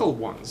the vocal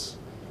ones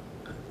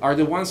are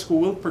the ones who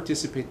will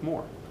participate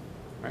more,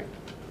 right?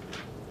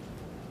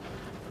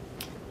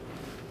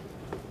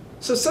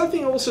 So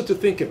something also to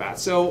think about.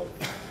 So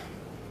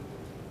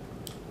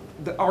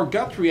our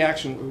gut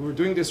reaction when we're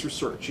doing this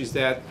research is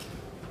that,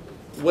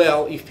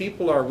 well, if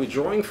people are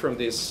withdrawing from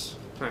this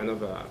kind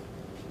of a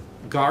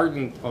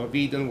garden of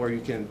Eden where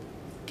you can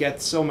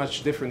get so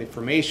much different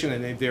information,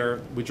 and if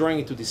they're withdrawing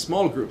into these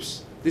small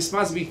groups, this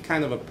must be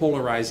kind of a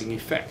polarizing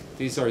effect.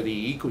 These are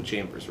the echo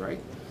chambers, right?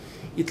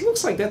 It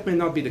looks like that may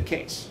not be the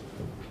case.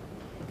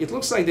 It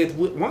looks like that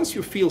once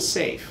you feel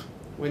safe,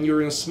 when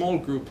you're in a small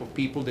group of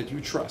people that you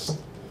trust,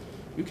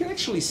 you can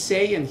actually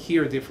say and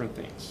hear different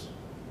things.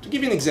 To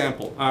give you an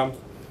example,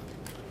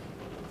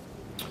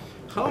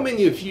 how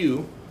many of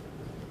you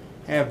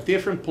have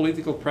different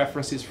political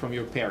preferences from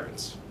your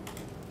parents?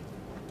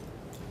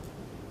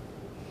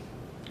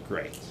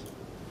 Great.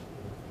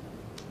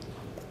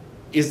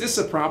 Is this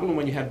a problem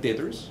when you have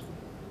dinners?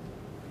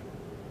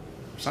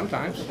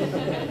 Sometimes.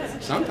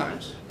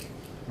 Sometimes.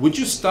 Would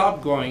you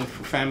stop going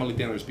for family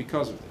dinners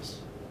because of this?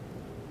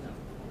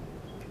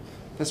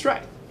 That's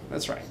right.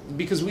 That's right.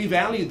 Because we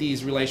value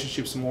these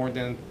relationships more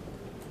than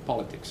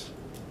politics.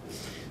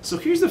 So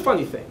here's the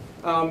funny thing.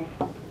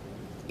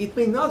 It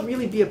may not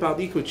really be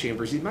about echo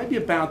chambers. It might be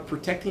about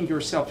protecting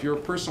yourself, your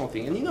personal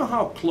thing. And you know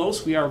how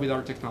close we are with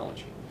our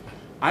technology.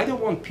 I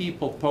don't want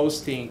people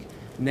posting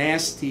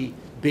nasty,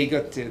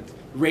 bigoted,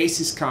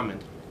 racist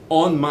comment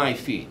on my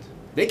feed.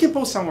 They can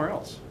post somewhere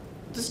else.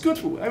 This is good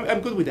for,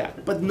 I'm good with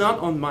that, but not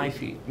on my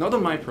feed, not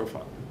on my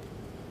profile,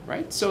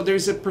 right? So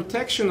there's a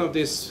protection of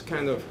this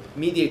kind of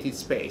mediated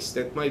space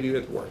that might be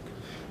at work.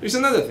 There's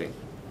another thing.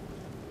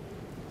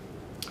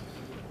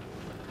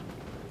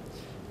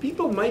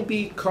 People might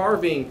be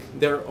carving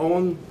their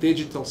own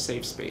digital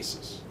safe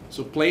spaces.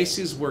 So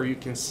places where you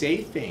can say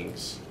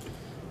things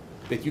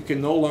that you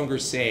can no longer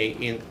say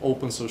in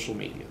open social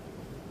media.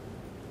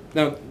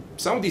 Now,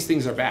 some of these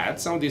things are bad,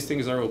 some of these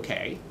things are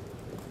okay.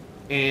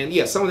 And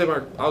yes, some of them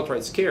are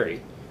outright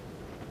scary.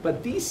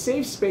 But these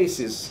safe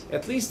spaces,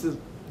 at least the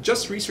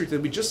just research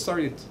that we just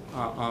started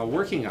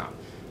working on,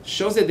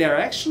 shows that they're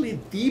actually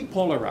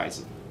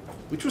depolarizing,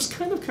 which was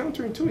kind of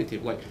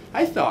counterintuitive. Like,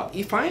 I thought,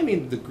 if I'm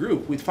in the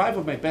group with 5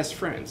 of my best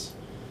friends,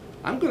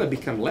 I'm going to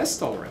become less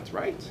tolerant,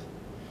 right?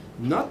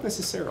 Not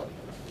necessarily.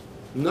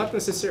 Not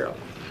necessarily.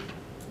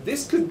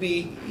 This could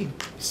be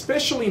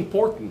especially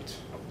important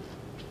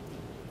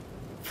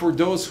for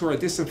those who are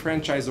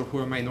disenfranchised or who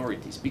are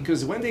minorities,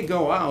 because when they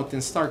go out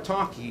and start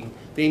talking,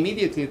 they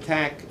immediately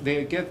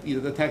get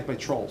attacked by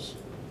trolls.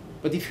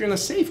 But if you're in a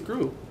safe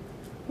group,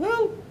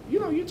 well,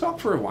 you talk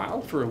for a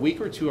while, for a week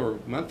or two or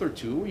a month or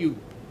two, you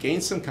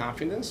gain some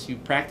confidence, you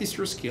practice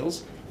your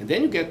skills, and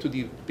then you get to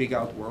the big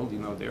out world,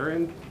 there,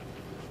 and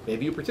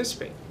maybe you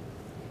participate.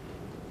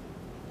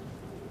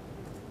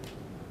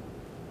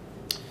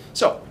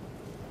 So,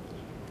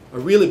 a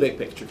really big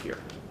picture here.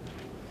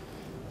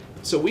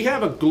 So we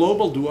have a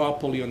global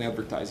duopoly on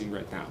advertising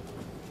right now,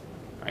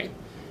 right?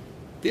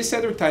 This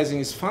advertising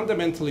is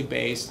fundamentally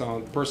based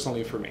on personal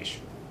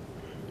information.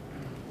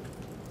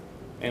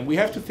 And we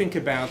have to think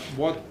about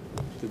what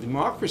the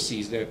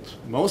democracies that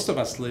most of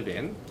us live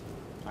in,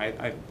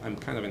 I'm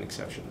kind of an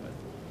exception, but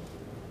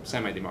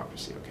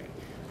semi-democracy,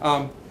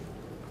 okay.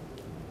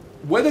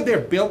 Whether they're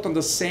built on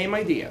the same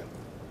idea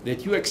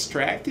that you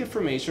extract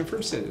information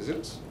from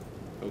citizens,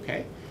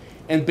 okay,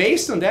 and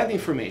based on that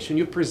information,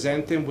 you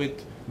present them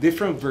with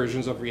different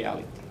versions of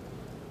reality.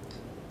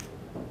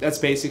 That's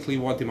basically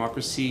what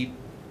democracy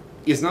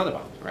is not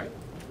about, right?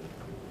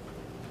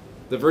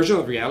 The version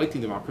of reality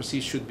in democracy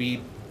should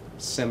be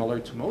similar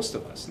to most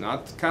of us,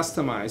 not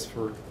customized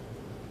for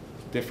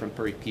different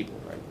people,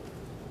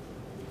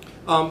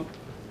 right?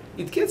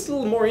 It gets a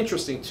little more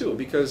interesting too,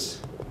 because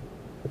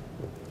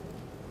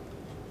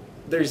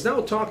there's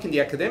now talk in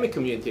the academic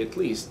community, at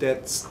least,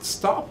 that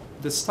stop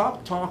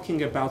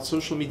talking about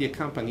social media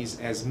companies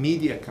as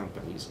media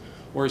companies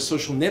or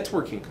social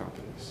networking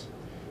companies.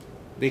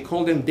 They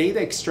call them data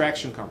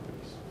extraction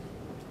companies.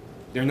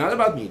 They're not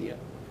about media.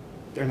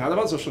 They're not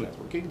about social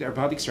networking. They're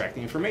about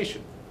extracting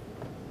information.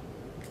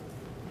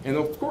 And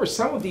of course,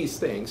 some of these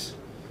things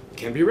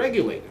can be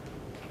regulated,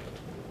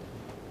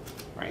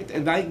 right?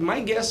 And my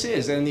guess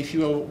is, and if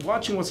you're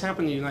watching what's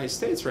happening in the United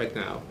States right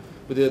now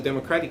with the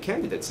Democratic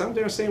candidates, some of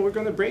them are saying, we're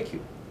going to break you.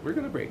 We're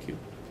going to break you,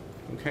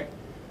 okay?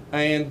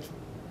 And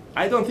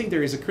I don't think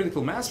there is a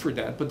critical mass for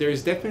that, but there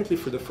is definitely,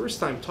 for the first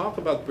time, talk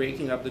about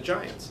breaking up the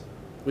giants.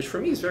 which for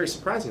me is very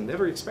surprising.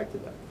 Never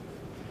expected that.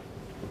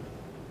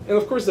 And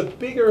of course, the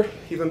bigger,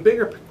 even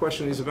bigger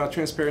question is about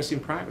transparency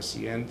and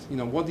privacy, and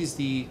what is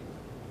the,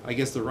 I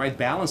guess, the right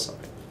balance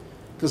of it?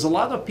 Because a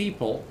lot of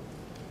people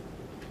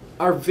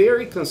are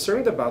very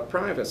concerned about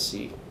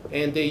privacy,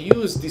 and they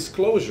use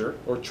disclosure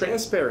or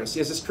transparency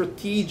as a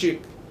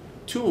strategic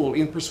tool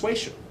in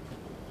persuasion.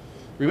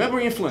 Remember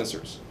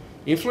influencers.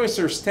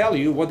 Influencers tell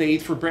you what they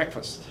eat for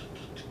breakfast.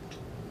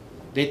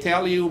 They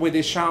tell you when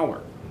they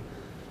shower,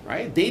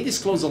 right? They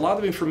disclose a lot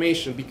of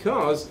information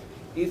because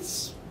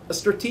it's a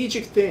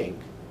strategic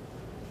thing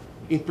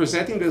in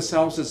presenting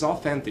themselves as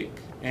authentic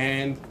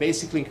and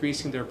basically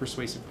increasing their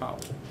persuasive power.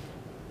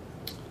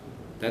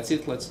 That's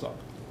it, let's talk.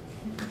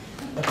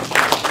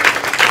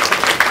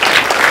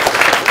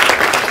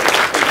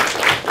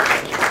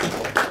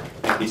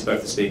 These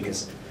both the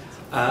speakers.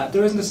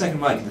 There isn't a second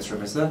mic in this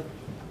room, is there?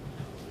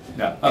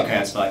 No. Okay,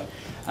 that's fine.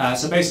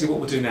 So basically what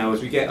we'll do now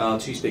is we get our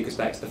two speakers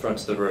back to the front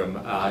of the room.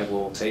 I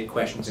will take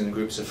questions in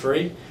groups of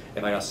 3.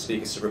 If I ask the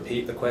speakers to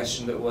repeat the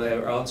question that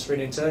we're answering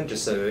in turn,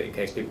 just so in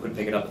case people couldn't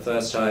pick it up the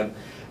first time.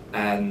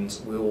 And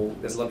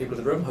there's a lot of people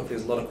in the room, hopefully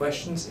there's a lot of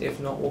questions. If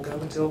not, we'll go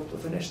until we're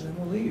finished and then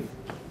we'll leave.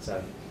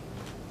 So,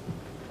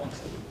 1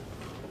 second.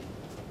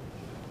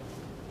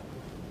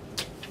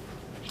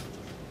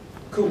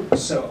 Cool,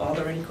 so are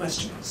there any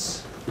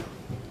questions?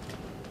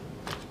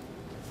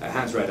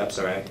 Hands right up,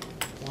 sorry.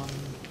 1, 2,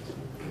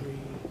 3,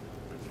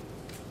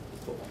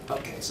 4.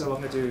 Okay, so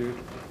I'm going to do...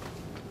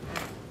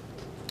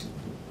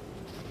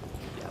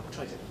 Yeah, I'll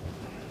try to...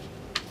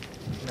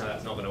 No,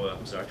 that's not going to work,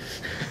 I'm sorry.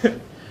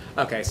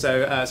 Okay,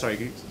 so, sorry,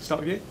 can you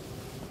start with you?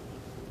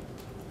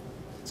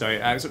 Sorry,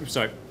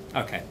 sorry,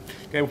 okay.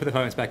 Okay, we'll put the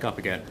comments back up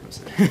again.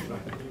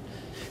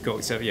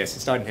 Cool, so yes,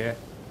 it's starting here.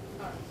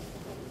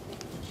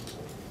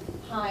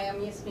 Hi,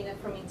 I'm Yasmina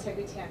from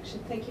Integrity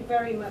Action. Thank you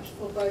very much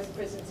for both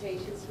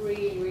presentations,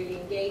 really, really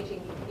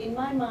engaging. In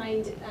my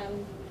mind,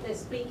 they're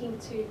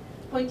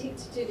pointing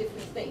to 2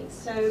 different things.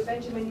 So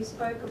Benjamin, you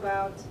spoke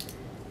about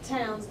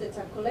towns that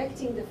are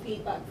collecting the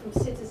feedback from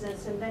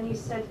citizens, and then you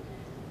said,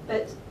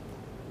 but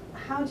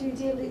how do you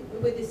deal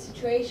with this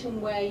situation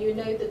where you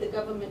know that the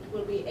government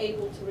will be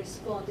able to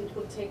respond? It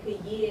will take a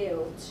year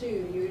or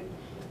 2.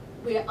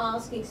 We're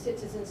asking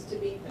citizens to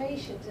be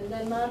patient, and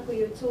then Marko,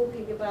 you're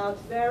talking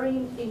about very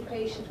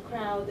impatient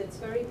crowd that's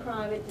very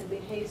private and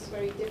behaves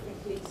very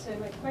differently. So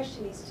my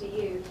question is to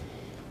you,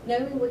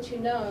 knowing what you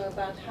know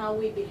about how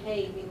we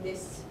behave in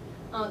this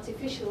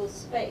artificial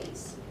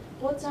space,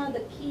 what are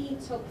the key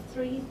top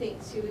 3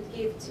 things you would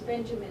give to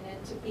Benjamin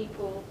and to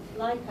people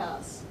like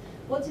us?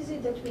 What is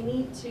it that we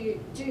need to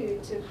do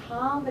to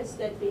harvest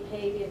that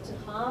behavior, to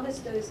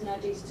harvest those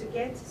nudges, to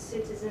get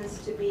citizens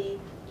to be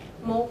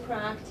more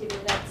proactive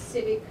in that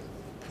civic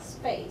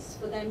space,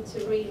 for them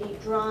to really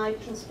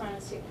drive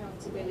transparency,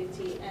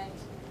 accountability, and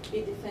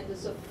be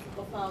defenders of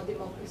our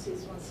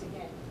democracies once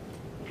again?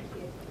 Thank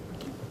you.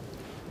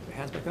 Your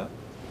hands back up.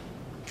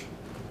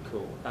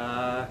 Cool.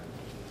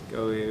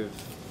 Go with...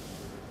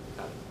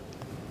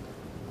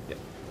 yeah.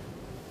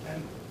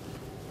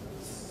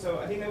 So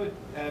I think there would,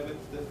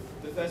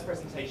 with the first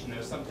presentation, there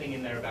was something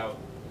in there about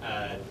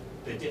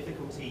the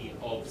difficulty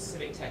of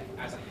TICTeC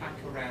as a hack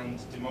around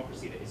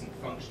democracy that isn't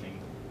functioning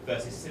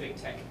versus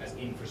TICTeC as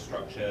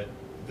infrastructure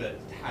that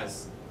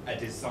has a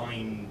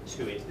design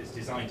to it that's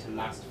designed to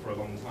last for a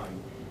long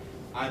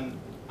time.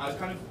 I was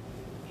kind of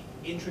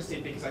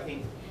interested because I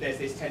think there's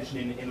this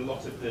tension in a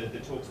lot of the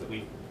talks that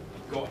we've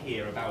got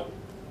here about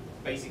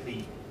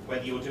basically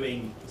whether you're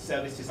doing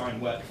service design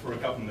work for a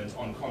government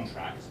on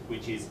contract,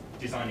 which is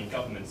designing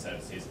government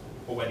services,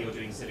 or whether you're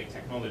doing civic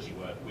technology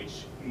work,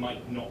 which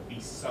might not be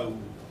so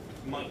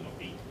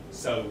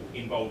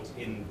involved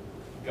in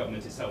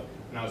government itself.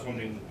 And I was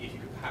wondering if you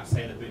could perhaps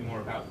say a little bit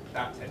more about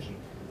that tension.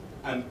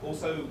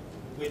 Also,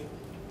 with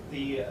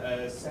the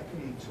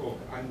second talk,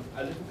 I'm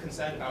a little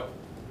concerned about,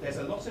 there's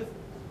a lot of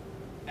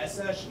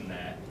assertion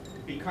there.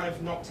 We kind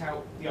of knocked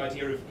out the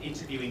idea of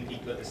interviewing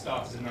people at the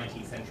start as a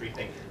 19th century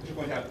thing. I should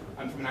point out,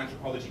 I'm from an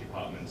anthropology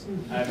department.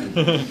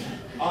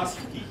 Ask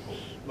people.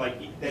 Like,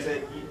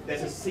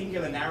 there's a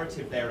singular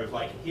narrative there of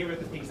like, here are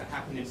the things that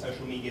happened in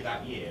social media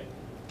that year.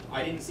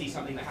 I didn't see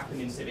something that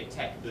happened in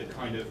TICTeC that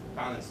kind of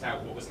balanced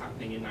out what was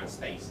happening in that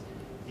space.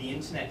 The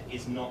internet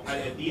is not,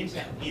 the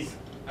internet is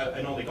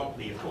an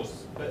oligopoly, of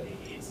course, but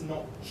it's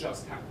not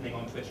just happening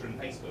on Twitter and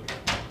Facebook.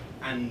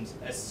 And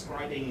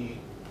ascribing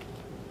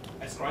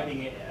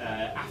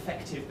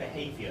affective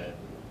behavior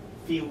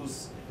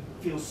feels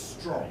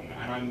strong,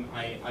 and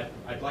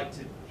I'd like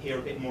to hear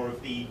a bit more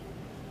of the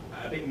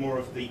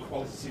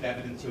qualitative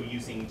evidence you're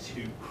using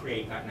to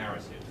create that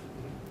narrative.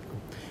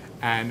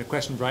 And a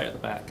question right at the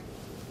back.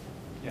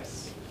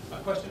 Yes, a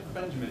question for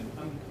Benjamin.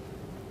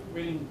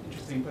 Really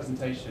interesting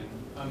presentation.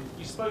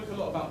 You spoke a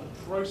lot about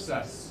the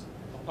process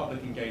of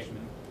public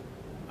engagement.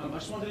 I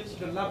just wondered if you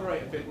could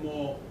elaborate a bit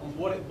more on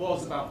what it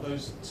was about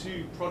those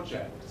 2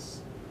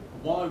 projects,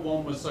 why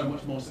one was so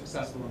much more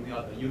successful than the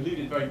other. You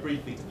alluded very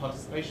briefly to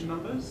participation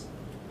numbers.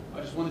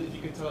 I just wondered if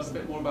you could tell us a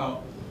bit more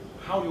about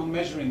how you're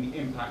measuring the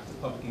impact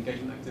of public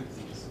engagement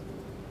activities.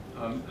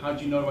 How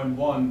do you know when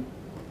one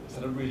has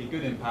had a really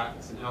good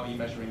impact, and how are you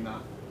measuring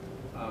that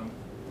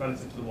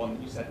relative to the one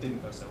that you said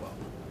didn't go so well?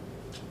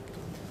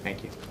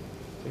 Thank you. Do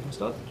you want to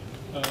start?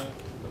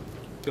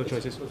 Your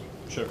choices.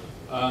 Sure.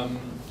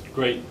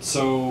 Great.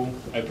 So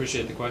I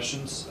appreciate the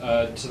questions.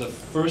 To the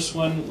first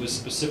one was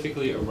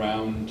specifically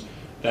around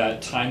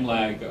that time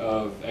lag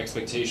of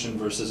expectation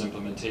versus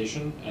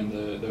implementation and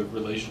the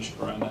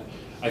relationship around that.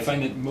 I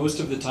find that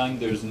most of the time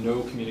there's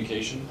no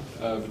communication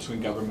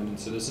between government and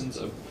citizens,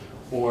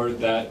 or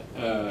that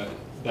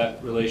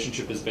that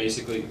relationship is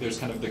basically, there's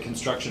kind of the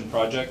construction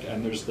project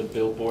and there's the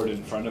billboard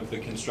in front of the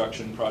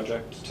construction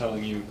project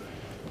telling you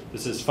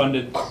this is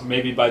funded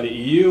maybe by the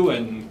EU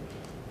and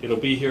it'll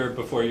be here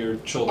before your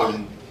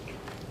children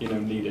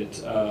need it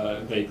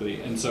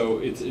vaguely. And so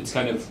it's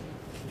kind of,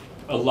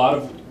 a lot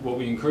of what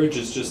we encourage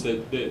is just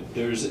that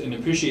there's an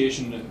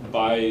appreciation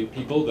by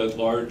people that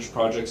large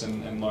projects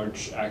and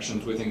large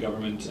actions within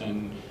government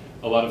and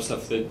a lot of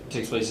stuff that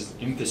takes place as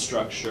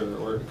infrastructure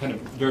or kind of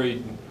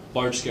very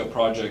large-scale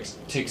projects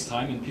takes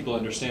time, and people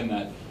understand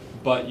that,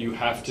 but you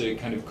have to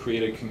kind of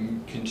create a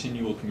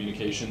continual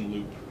communication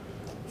loop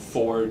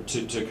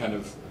to kind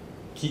of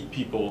keep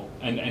people,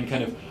 and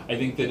kind of, I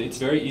think that it's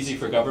very easy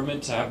for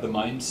government to have the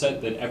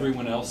mindset that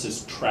everyone else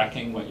is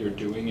tracking what you're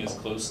doing as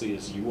closely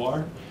as you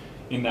are,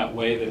 in that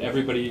way that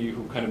everybody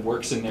who kind of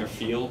works in their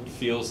field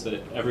feels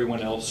that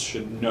everyone else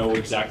should know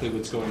exactly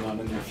what's going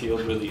on in their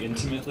field really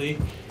intimately,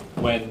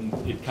 when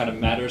it kind of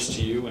matters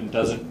to you and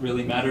doesn't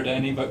really matter to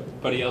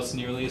anybody else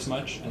nearly as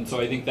much. And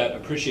so I think that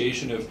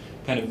appreciation of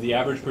kind of the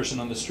average person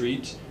on the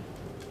street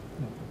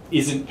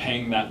isn't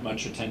paying that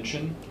much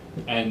attention,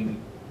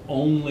 and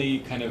only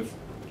kind of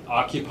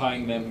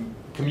occupying them,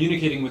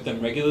 communicating with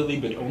them regularly,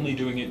 but only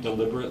doing it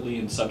deliberately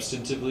and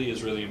substantively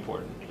is really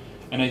important.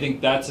 And I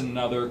think that's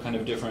another kind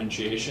of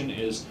differentiation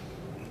is,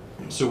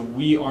 so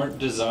we aren't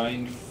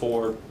designed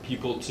for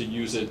people to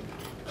use it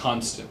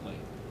constantly.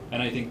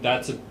 And I think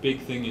that's a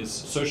big thing, is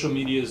social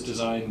media is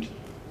designed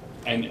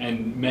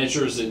and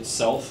measures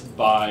itself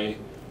by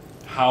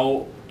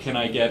how can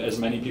I get as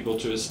many people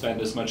to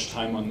spend as much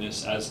time on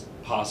this as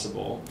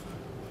possible.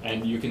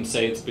 And you can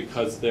say it's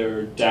because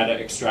they're data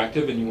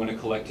extractive and you want to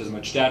collect as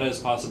much data as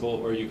possible,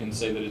 or you can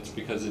say that it's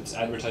because it's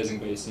advertising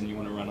based and you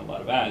want to run a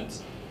lot of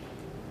ads.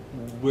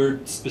 We're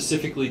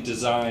specifically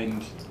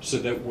designed so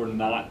that we're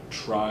not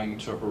trying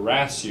to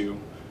harass you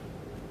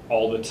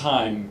all the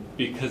time,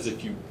 because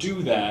if you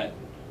do that,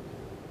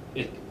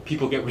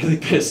 people get really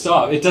pissed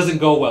off. It doesn't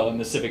go well in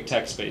the civic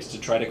tech space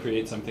to try to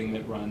create something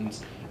that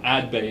runs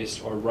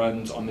ad-based or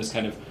runs on this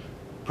kind of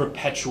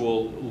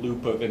perpetual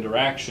loop of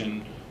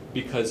interaction,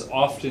 because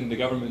often the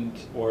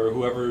government or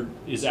whoever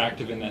is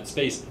active in that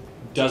space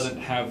doesn't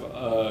have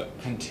a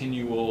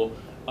continual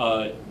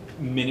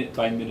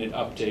minute-by-minute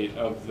update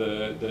of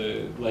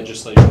the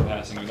legislation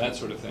passing or that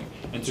sort of thing.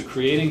 And so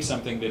creating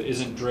something that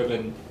isn't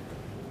driven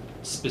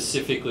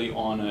specifically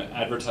on an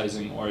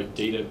advertising or a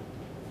data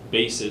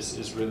basis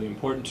is really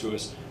important to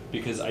us,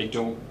 because I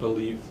don't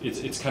believe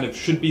it's kind of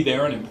should be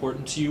there and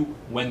important to you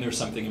when there's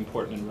something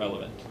important and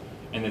relevant,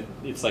 and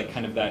it's like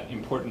kind of that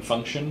important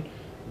function,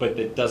 but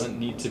that doesn't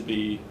need to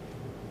be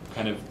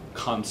kind of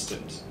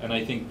constant. And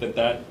I think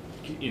that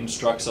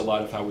instructs a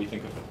lot of how we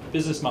think of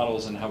business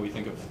models and how we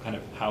think of kind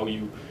of how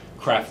you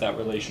craft that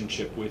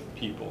relationship with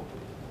people.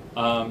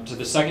 To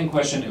the second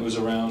question, it was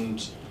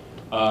around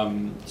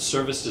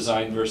service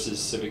design versus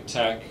civic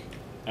tech,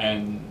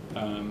 and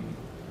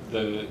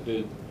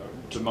the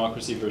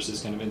democracy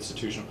versus kind of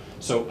institutional.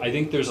 So I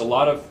think there's a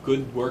lot of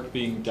good work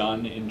being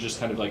done in just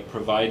kind of like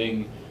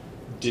providing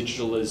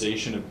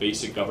digitalization of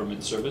basic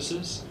government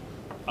services.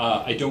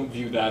 I don't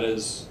view that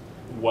as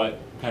what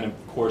kind of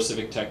core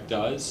civic tech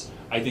does.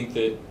 I think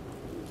that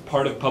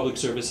part of public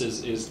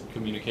services is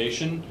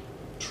communication,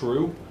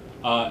 true,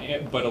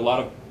 but a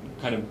lot of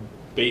kind of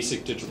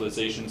basic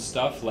digitalization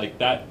stuff like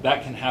that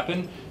can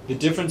happen. The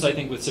difference I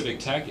think with civic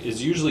tech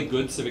is usually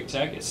good civic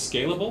tech is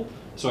scalable.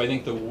 So I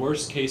think the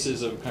worst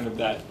cases of kind of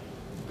that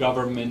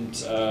government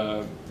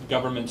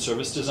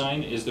service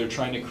design is they're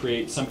trying to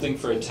create something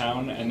for a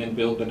town and then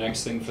build the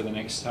next thing for the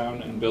next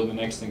town and build the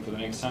next thing for the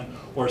next town,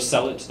 or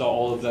sell it to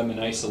all of them in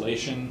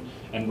isolation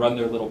and run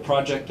their little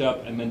project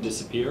up and then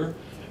disappear.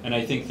 And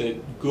I think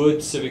that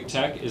good civic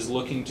tech is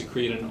looking to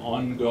create an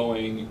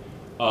ongoing,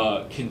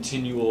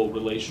 continual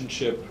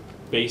relationship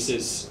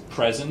basis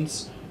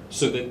presence,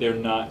 so that they're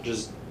not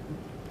just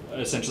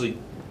essentially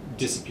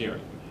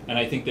disappearing. And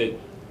I think that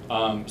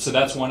so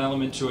that's one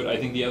element to it. I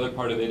think the other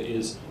part of it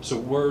is, so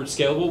we're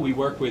scalable. We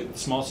work with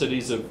small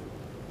cities of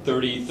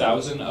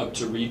 30,000 up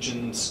to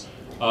regions.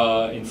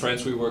 In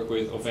France, we work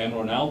with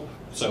Auvergne-Rhône-Alpes,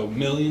 so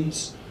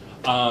millions.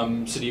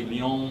 City of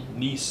Lyon,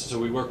 Nice. So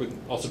we work with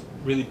also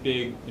really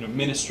big,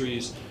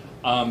 ministries.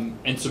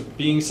 And so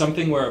being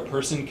something where a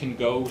person can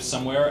go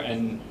somewhere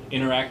and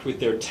interact with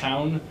their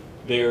town,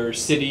 their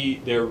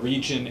city, their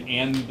region,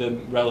 and the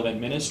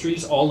relevant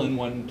ministries all in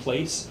one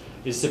place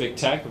is civic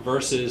tech,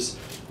 versus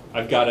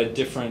I've got a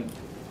different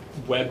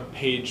web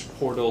page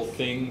portal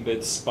thing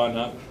that's spun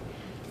up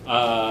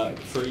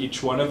for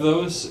each one of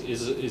those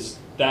is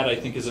that I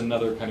think is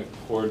another kind of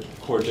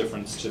core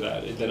difference to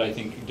that I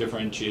think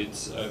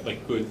differentiates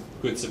like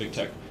good civic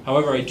tech.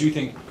 However, I do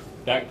think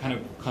that kind of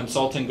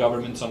consulting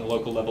governments on a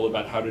local level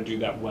about how to do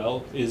that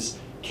well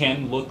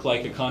can look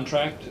like a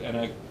contract and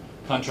a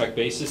contract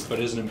basis, but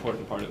is an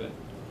important part of it.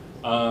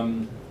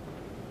 And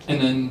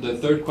then the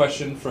third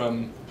question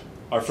from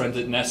our friends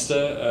at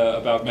Nesta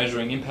about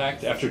measuring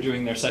impact after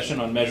doing their session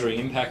on measuring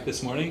impact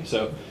this morning.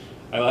 So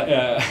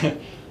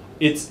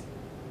it's,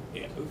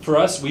 for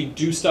us, we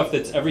do stuff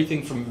that's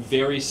everything from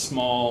very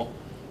small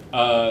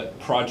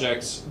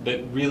projects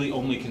that really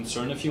only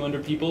concern a few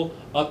hundred people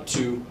up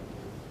to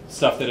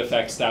stuff that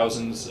affects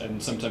thousands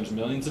and sometimes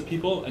millions of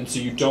people. And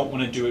so you don't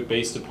want to do it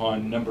based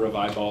upon number of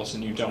eyeballs,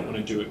 and you don't want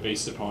to do it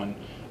based upon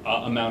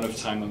amount of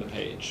time on the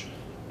page.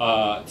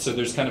 So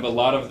there's kind of a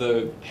lot of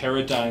the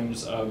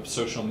paradigms of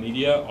social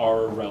media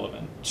are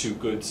relevant to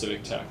good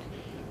civic tech.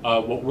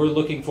 What we're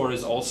looking for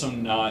is also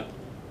not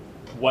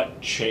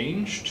what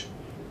changed.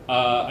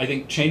 I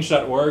think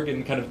change.org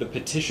and kind of the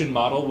petition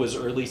model was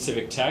early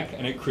civic tech,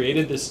 and it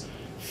created this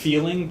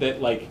feeling that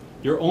like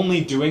you're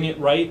only doing it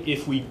right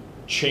if we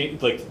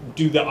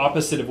do the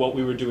opposite of what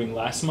we were doing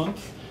last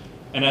month.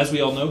 And as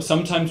we all know,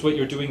 sometimes what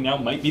you're doing now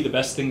might be the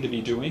best thing to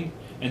be doing.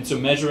 And so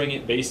measuring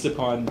it based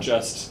upon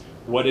just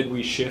what did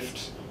we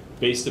shift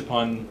based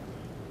upon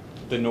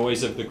the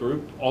noise of the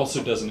group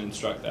also doesn't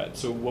instruct that.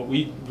 So what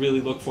we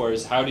really look for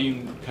is how do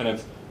you kind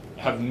of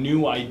have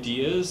new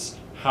ideas,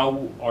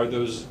 how are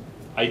those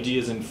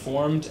ideas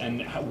informed,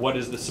 and what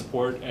is the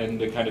support and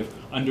the kind of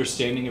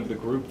understanding of the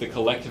group, the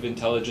collective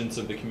intelligence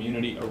of the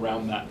community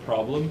around that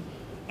problem,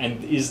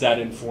 and is that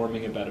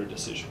informing a better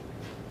decision?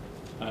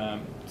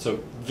 So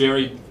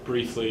very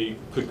briefly,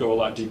 could go a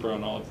lot deeper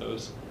on all of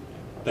those.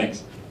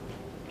 Thanks.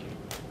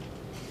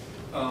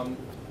 Let me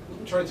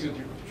try to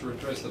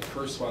address the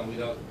first one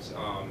without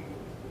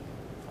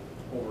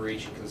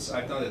overreaching, because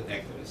I'm not an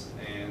activist,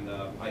 and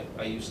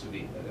I used to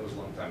be. That was a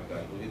long time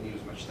ago. We didn't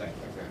use much tech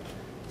back then.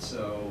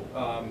 So,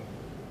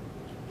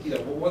 you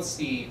know,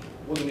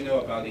 what do we know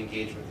about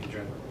engagement in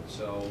general?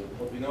 So,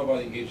 what we know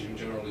about engagement in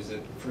general is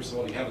that, first of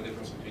all, you have a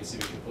difference between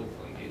civic and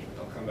political engagement.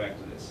 I'll come back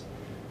to this.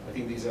 I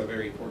think these are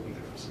very important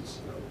differences.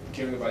 You know,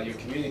 caring about your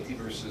community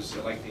versus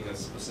electing a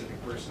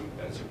specific person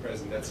as your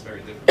president, that's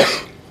very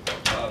different.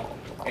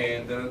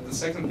 And the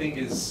second thing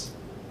is,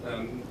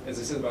 as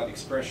I said, about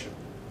expression.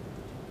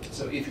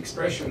 So if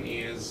expression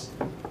is,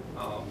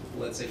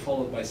 let's say,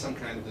 followed by some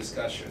kind of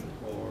discussion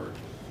or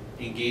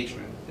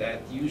engagement,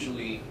 that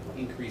usually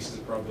increases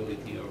the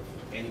probability of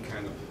any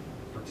kind of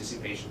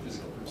participation,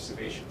 physical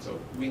participation. So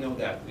we know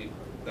that. We've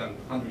done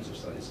hundreds of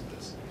studies on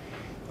this.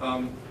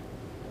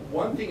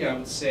 One thing I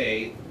would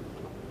say,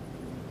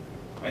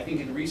 I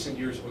think in recent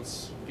years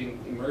what's been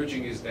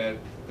emerging is that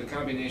the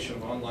combination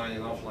of online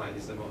and offline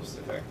is the most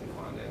effective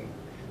one, and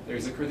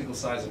there's a critical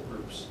size of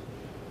groups.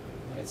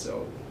 Right?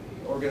 So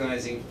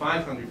organizing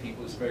 500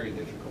 people is very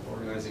difficult.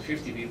 Organizing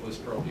 50 people is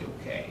probably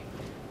okay.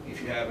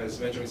 If you have, as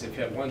Benjamin said, if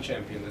you have one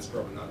champion, that's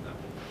probably not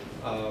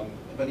enough.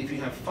 But if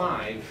you have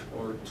 5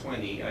 or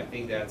 20, I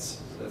think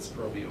that's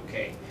probably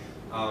okay.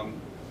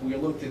 We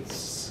looked at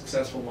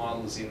successful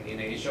models in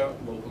Asia,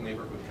 local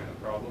neighborhood kind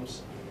of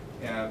problems.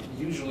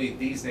 Usually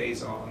these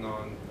days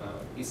on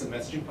instant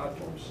messaging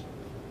platforms.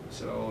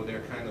 So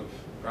they're kind of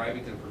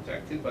private and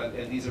protected,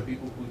 and these are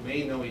people who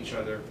may know each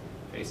other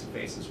face to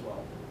face as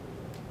well.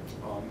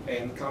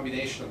 And the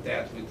combination of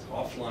that with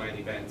offline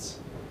events,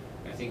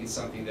 I think is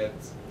something that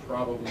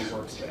probably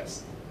works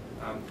best.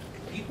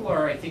 People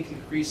are, I think,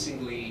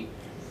 increasingly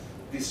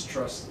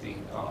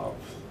distrusting of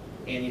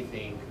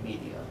anything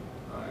media.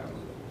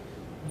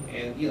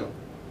 And you know,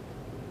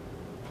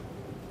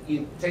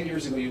 10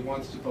 years ago you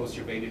wanted to post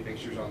your baby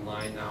pictures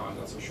online. Now I'm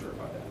not so sure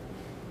about that.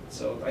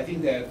 So I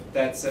think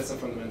that's a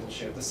fundamental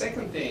shift. The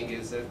second thing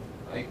is that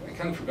I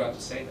kind of forgot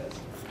to say that.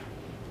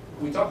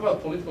 We talk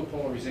about political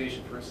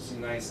polarization, for instance,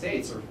 in the United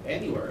States or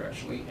anywhere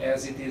actually,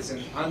 as it is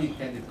an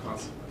unintended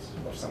consequence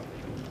of something,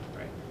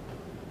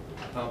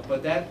 right?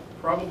 But that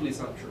probably is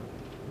not true.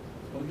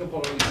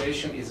 Political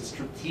polarization is a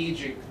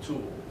strategic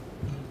tool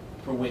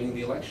for winning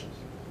the elections.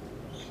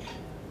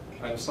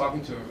 I was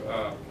talking to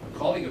a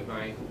colleague of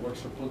mine who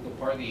works for a political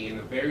party in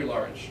a very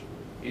large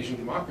Asian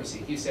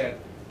democracy. He said,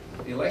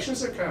 the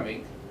elections are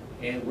coming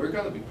and we're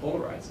going to be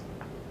polarizing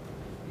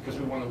because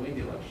we want to win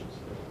the elections.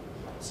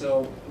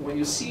 So when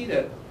you see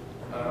that,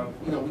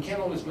 you know, we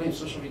can't always blame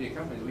social media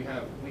companies.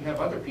 We have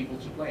other people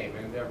to blame,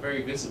 and they're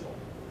very visible.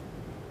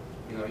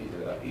 You know,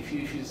 if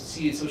you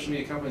see social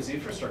media companies'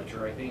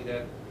 infrastructure, I think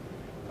that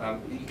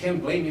you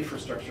can't blame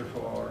infrastructure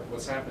for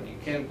what's happening. You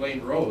can't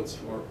blame roads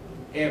for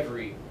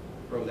every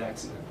road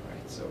accident,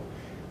 right? So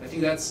I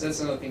think that's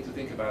another thing to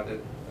think about, that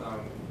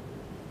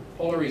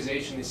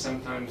polarization is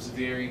sometimes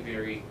very,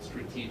 very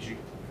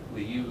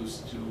strategically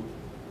used to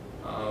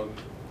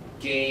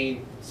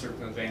gain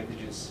certain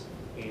advantages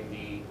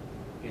in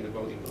the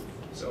voting booth.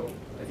 So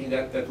I think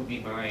that would be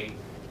my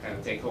kind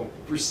of take home.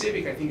 For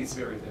Civic, I think it's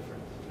very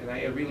different, and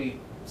I really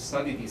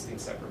study these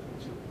things separately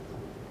too.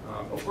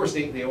 Of course,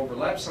 they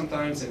overlap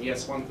sometimes, and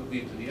yes, one could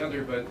lead to the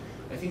other, but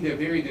I think they're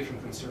very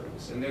different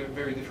concerns, and they're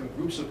very different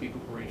groups of people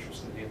who are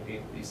interested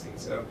in these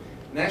things.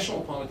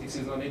 National politics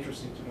is not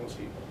interesting to most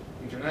people.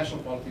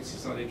 International politics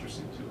is not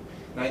interesting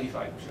to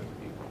 95%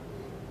 of people.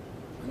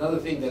 Another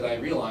thing that I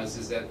realized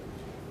is that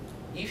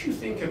if you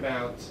think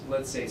about,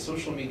 let's say,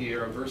 social media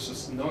era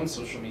versus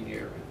non-social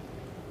media era,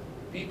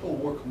 people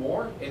work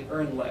more and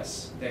earn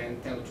less than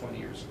 10 or 20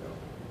 years ago.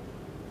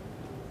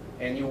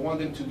 And you want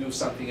them to do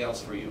something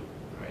else for you,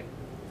 right?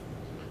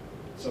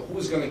 So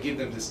who's going to give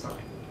them this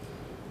time?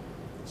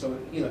 So,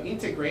 you know,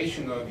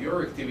 integration of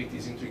your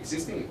activities into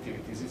existing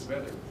activities is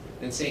better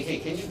than saying, hey,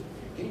 can you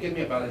give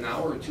me about an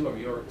hour or two of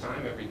your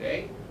time every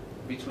day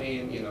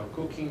between, you know,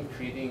 cooking,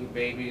 feeding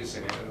babies,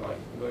 and like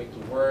going to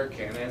work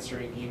and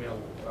answering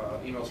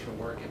emails from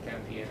work at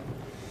 10 p.m.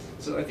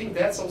 So I think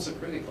that's also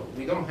critical.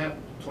 We don't have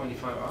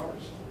 25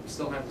 hours. We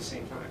still have the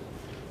same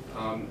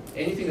time.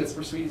 Anything that's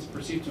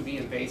perceived to be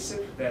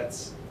invasive,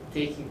 that's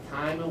taking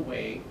time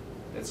away,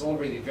 that's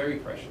already very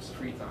precious,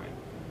 free time,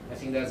 I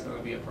think that's going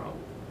to be a problem.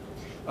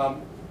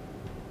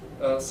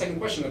 Second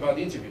question about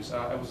the interviews.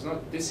 I was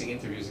not dissing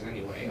interviews in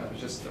any way. I was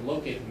just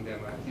locating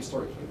them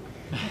historically.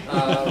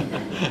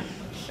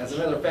 As a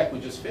matter of fact, we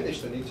just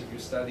finished an interview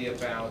study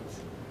about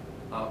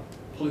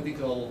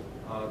political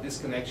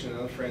disconnection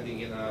and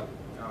unfriending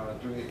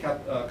during the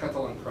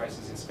Catalan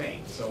crisis in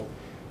Spain. So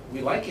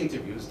we like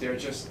interviews. They're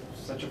just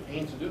such a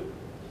pain to do.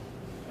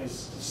 It's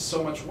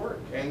so much work.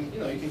 And, you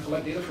know, you can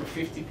collect data from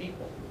 50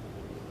 people.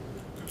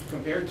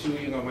 Compared to,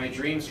 you know, my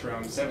dreams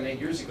from 7, 8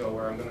 years ago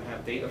where I'm going to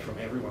have data from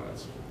everyone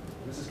else.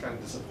 This is kind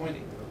of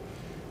disappointing.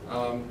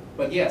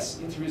 But yes,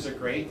 interviews are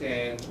great,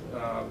 and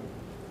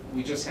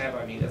we just have,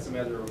 I mean, that's a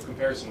matter of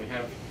comparison. We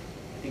have,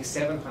 I think,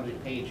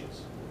 700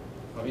 pages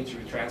of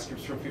interview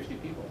transcripts from 50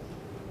 people.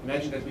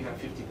 Imagine that we have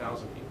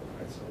 50,000 people,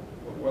 right? So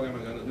what am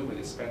I going to do with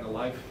it? Spend a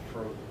life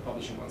for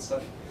publishing one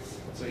study?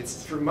 So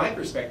it's, from my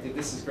perspective,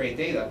 this is great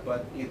data,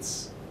 but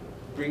it's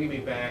bringing me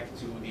back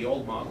to the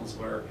old models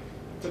where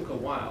it took a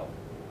while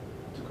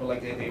to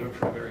collect data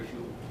from very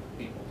few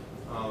people.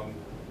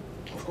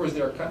 Of course,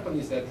 there are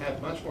companies that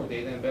have much more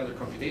data and better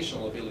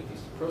computational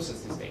abilities to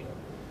process this data.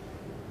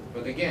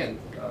 But again,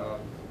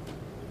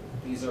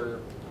 this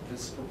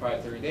is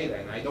proprietary data,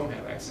 and I don't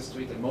have access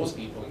to it, and most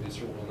people in this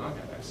room will not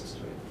have access to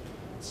it.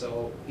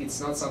 So it's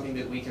not something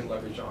that we can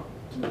leverage on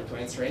to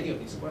answer any of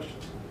these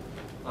questions.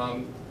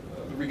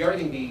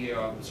 Regarding the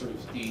sort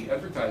of the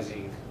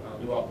advertising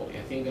duopoly,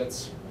 I think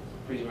that's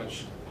pretty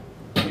much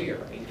clear.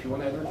 I mean, if you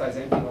want to advertise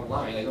anything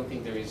online, I don't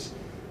think there is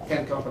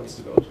 10 companies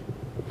to go to.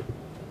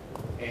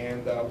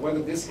 And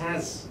whether this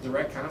has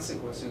direct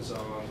consequences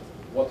on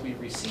what we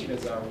receive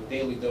as our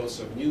daily dose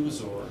of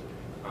news or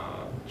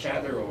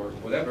chatter or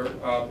whatever,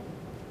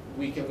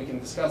 we can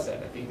discuss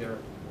that. I think there are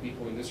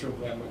people in this room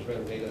who have much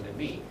better data than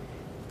me.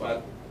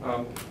 But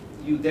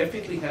you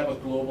definitely have a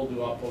global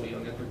duopoly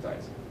on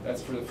advertising.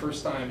 That's for the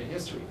first time in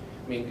history.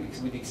 I mean,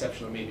 with the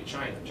exception of maybe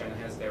China. China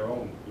has their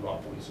own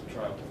duopolies or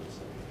triopolies.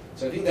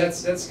 So I think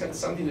that's kind of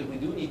something that we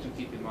do need to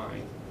keep in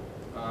mind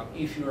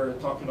if you're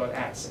talking about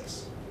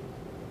access,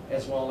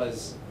 as well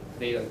as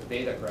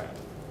data grab.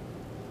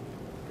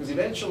 Because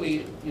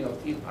eventually, you know,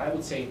 I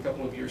would say in a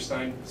couple of years'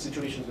 time, the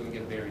situation is going to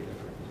get very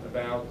different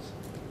about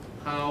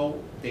how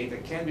data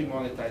can be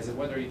monetized and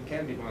whether it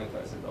can be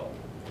monetized at all.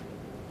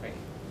 Thank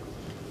you.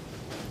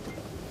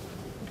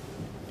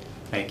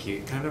 Thank you.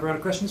 Can I have another round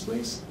of questions,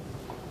 please?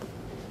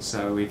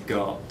 So we've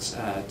got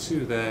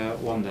 2 there,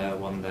 1 there,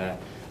 1 there.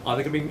 Are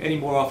there going to be any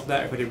more after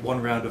that if I did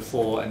 1 round of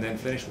 4 and then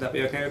finish? Would that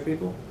be okay with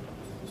people?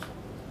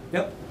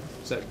 Yep.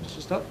 So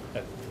just stop.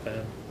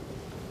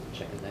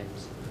 Checking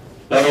names.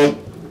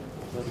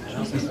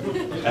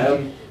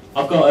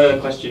 I've got a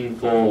question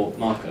for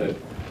Marko.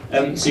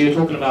 So you're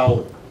talking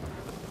about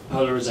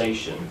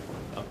polarization.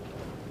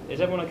 Is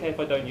everyone okay if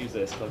I don't use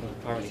this? Because I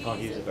apparently can't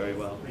use it very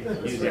well.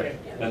 Use it.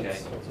 Okay.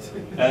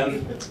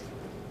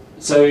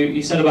 So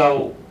you said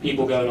about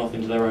people going off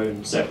into their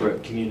own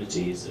separate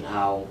communities and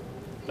how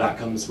that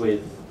comes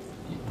with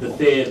the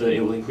fear that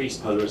it will increase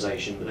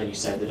polarization, but then you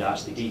said that it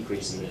actually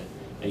decreases it.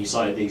 And you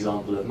cited the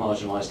example of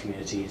marginalized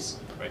communities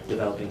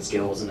developing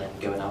skills and then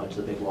going out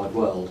into the big wide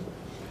world.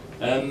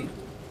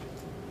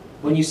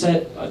 When you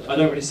said, I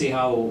don't really see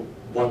how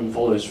one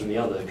follows from the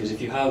other, because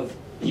if you have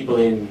people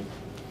in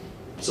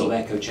sort of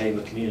echo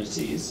chamber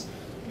communities,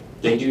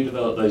 they do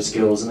develop those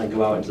skills and then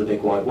go out into the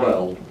big wide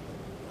world,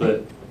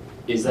 but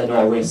is there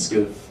not a risk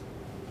of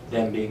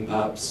them being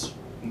perhaps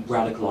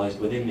radicalized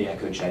within the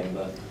echo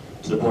chamber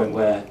to the point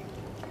where,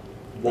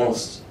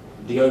 whilst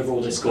the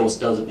overall discourse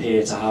does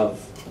appear to have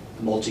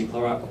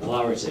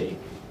multipolarity,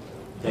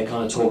 they're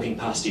kind of talking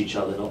past each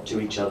other, not to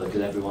each other,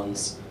 because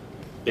everyone's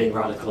being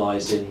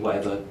radicalized in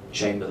whatever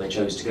chamber they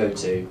chose to go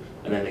to,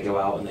 and then they go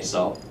out and they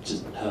start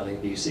just hurling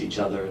abuse at each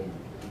other, and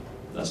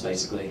that's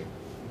basically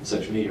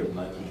social media at the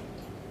moment.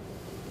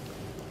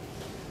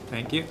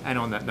 Thank you. And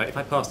on that note, if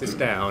I pass this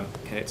down,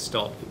 can it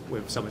stop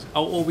with someone's...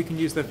 Oh, or we can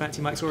use the fancy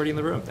mics already in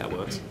the room. That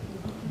works.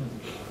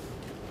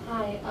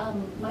 Hi.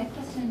 My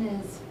question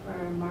is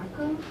for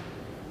Marko.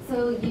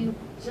 So you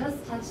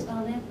just touched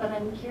on it, but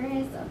I'm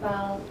curious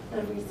about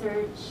the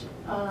research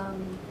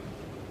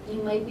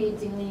you might be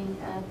doing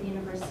at the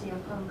University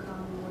of Hong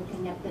Kong,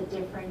 looking at the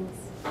difference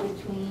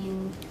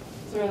between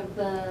sort of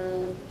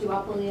the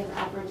duopoly of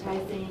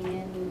advertising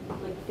in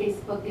like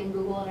Facebook and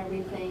Google and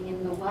everything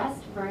in the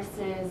West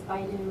versus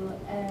Baidu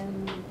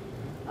and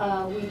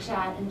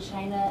WeChat in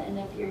China, and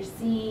if you're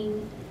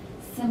seeing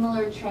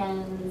similar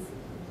trends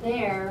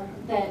there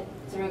that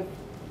sort of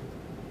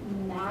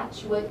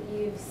match what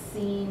you've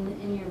seen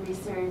in your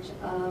research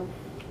of,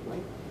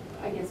 like,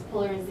 I guess,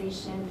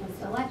 polarization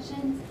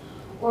post-elections,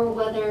 or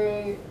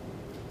whether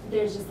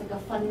there's just like a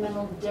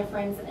fundamental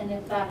difference, and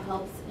if that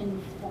helps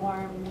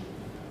inform,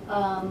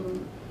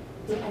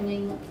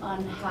 depending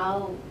on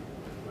how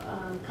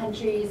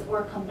countries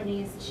or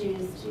companies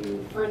choose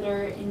to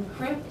further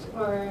encrypt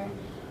or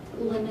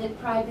limit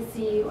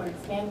privacy or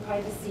expand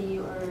privacy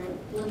or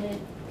limit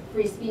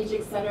free speech,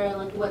 et cetera,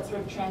 like what sort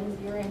of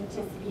trends you're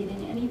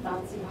anticipating, any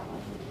thoughts you have on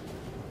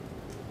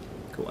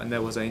it? Cool, and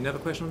there was another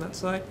question on that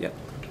side? Yep.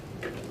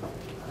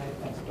 Hi,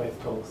 thanks for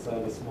both talks.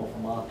 This is more for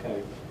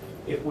Marko.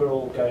 If we're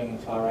all going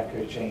into our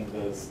echo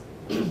chambers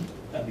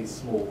and these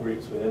small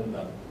groups within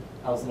them,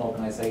 as an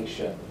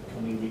organisation,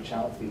 can we reach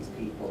out to these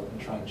people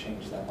and try and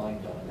change their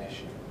mind on an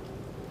issue?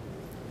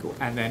 Cool,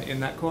 and then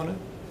in that corner?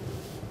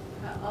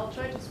 I'll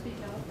try to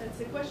speak out. It's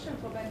a question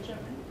for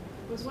Benjamin.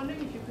 I was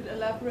wondering if you could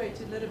elaborate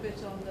a little bit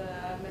on the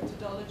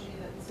methodology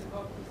that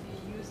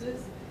Civocracy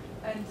uses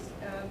and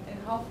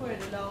how far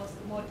it allows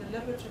a more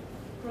deliberative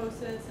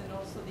process and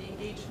also the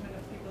engagement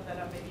of people that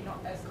are maybe not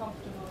as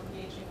comfortable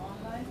engaging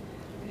online.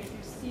 And if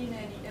you've seen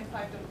any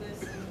impact of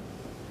this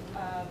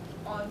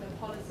on the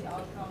policy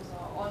outcomes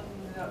or on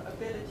the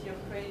ability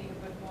of creating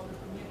a bit more of a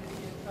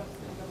community and trust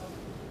in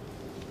government.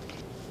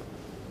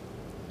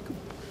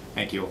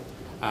 Thank you.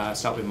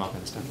 Start with Mark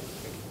instead.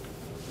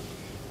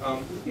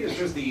 Let me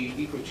address the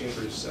echo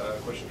chambers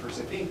question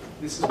first. I think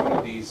this is one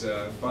of these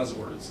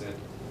buzzwords that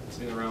has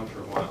been around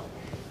for a while.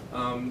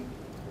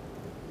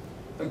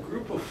 A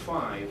group of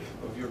 5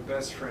 of your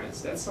best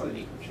friends, that's not an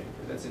echo chamber,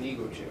 that's an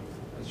ego chamber.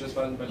 It's just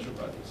a bunch of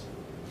buddies.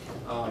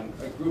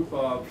 A group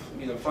of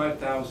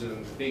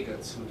 5,000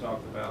 bigots who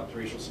talk about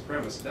racial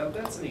supremacy,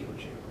 that's an echo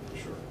chamber for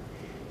sure.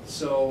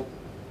 So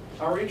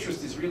our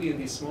interest is really in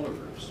these smaller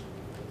groups.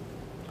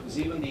 Because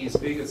even these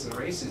bigots and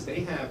racists, they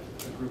have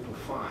a group of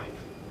 5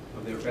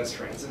 of their best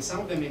friends, and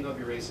some of them may not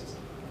be racist.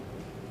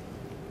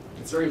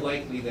 It's very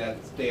likely that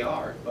they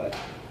are, but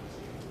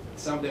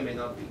some of them may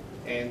not be.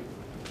 And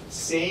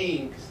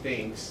saying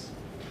things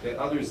that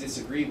others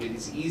disagree with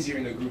is easier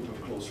in a group of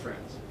close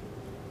friends.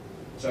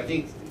 So I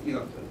think,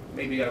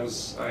 maybe I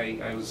was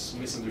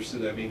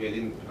misunderstood, that maybe I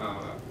didn't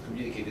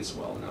communicate this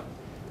well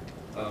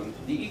enough.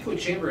 The echo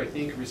chamber, I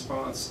think,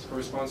 corresponds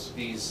to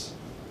these,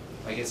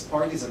 I guess,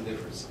 partisan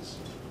differences.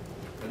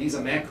 And these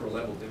are macro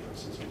level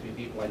differences between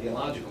people,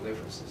 ideological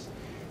differences.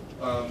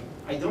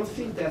 I don't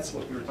think that's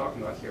what we were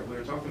talking about here. We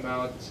were talking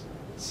about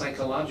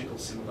psychological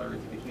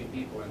similarity between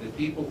people, and that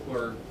people who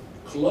are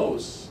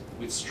close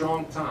with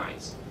strong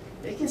ties,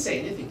 they can say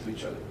anything to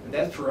each other. And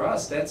that, for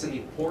us, that's an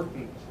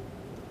important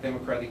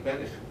democratic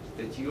benefit,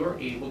 that you're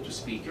able to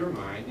speak your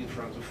mind in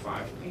front of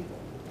 5 people,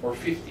 or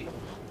 50.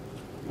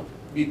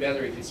 It'd be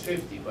better if it's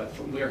 50, but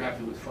we're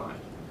happy with 5.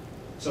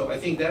 So I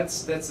think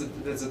that's a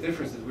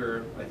difference that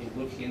we're, I think,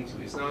 looking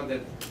into. It's not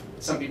that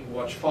some people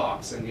watch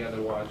Fox and the other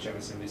watch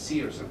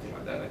MSNBC or something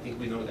like that. I think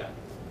we know that.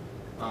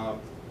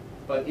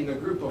 But in a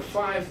group of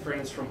 5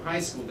 friends from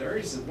high school, there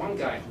is one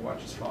guy who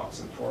watches Fox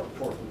and 4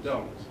 who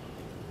don't.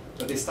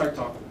 But they start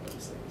talking about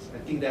these things. I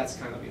think that's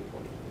kind of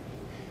important.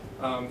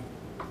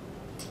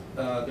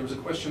 There was a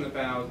question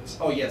about,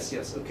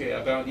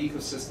 about the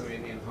ecosystem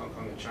in Hong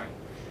Kong and China.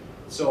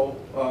 So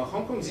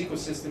Hong Kong's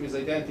ecosystem is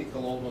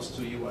identical almost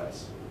to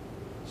US.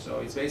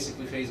 So it's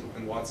basically Facebook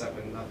and WhatsApp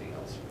and nothing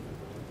else.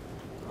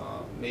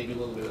 Maybe a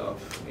little bit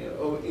of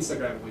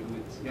Instagram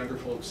with younger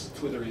folks.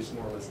 Twitter is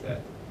more or less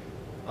dead.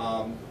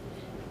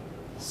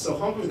 So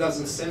Hong Kong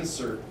doesn't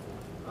censor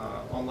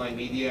online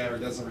media or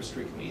doesn't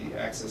restrict media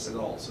access at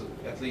all. So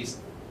at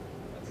least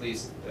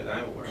that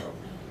I'm aware of.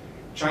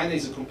 China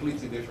is a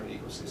completely different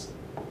ecosystem.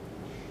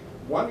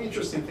 One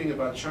interesting thing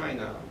about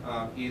China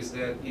is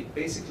that it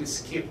basically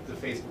skipped the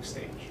Facebook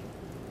stage.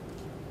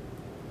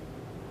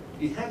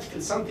 It had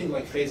something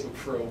like Facebook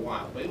for a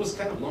while, but it was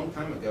kind of a long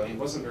time ago. It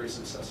wasn't very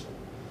successful.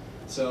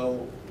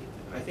 So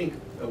I think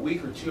a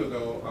week or 2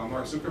 ago,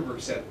 Mark Zuckerberg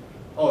said,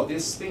 oh,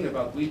 this thing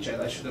about WeChat,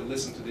 I should have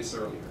listened to this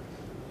earlier.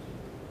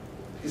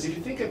 Because if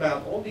you think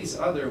about all these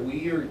other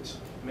weird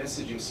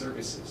messaging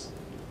services,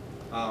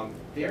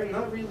 they're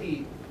not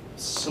really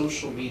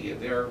social media.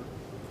 They're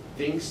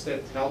things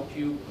that help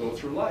you go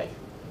through life.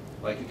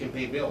 Like you can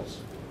pay bills,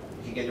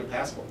 you can get your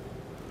passport,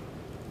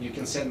 you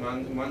can send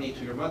money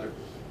to your mother.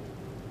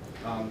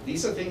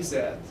 These are things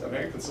that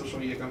American social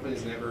media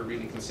companies never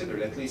really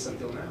considered, at least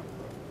until now.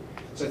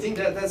 So I think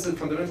that's a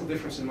fundamental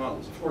difference in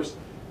models. Of course,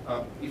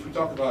 if we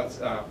talk about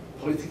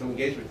political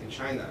engagement in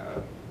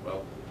China,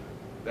 well,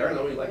 there are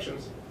no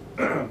elections,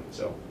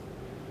 so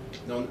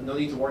no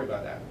need to worry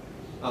about that.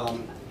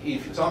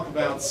 if you talk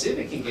about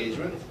civic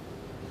engagement,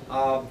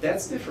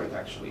 that's different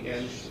actually.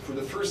 And for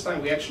the first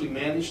time, we actually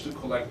managed to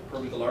collect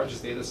probably the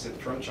largest data set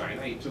from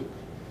China. It took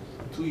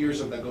 2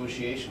 years of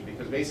negotiation,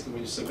 because basically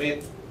when you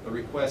submit a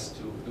request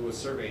to do a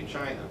survey in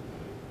China,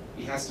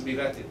 it has to be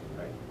vetted,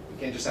 right? You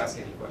can't just ask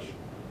any question.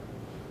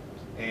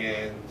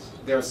 And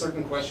there are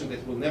certain questions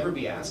that will never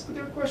be asked, but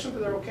there are questions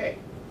that are okay.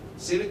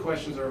 Civic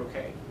questions are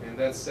okay, and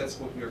that's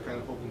what we are kind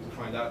of hoping to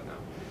find out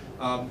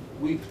now.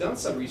 We've done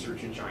some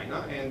research in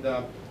China, and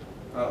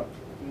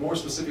more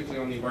specifically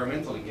on the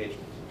environmental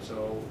engagement.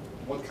 So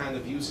what kind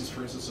of uses,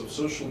 for instance, of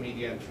social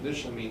media and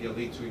traditional media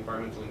lead to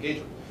environmental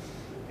engagement?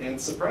 And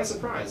surprise,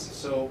 surprise,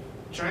 so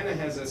China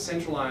has a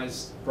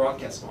centralized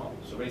broadcast model.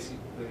 So basically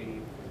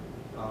the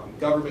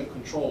government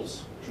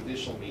controls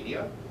traditional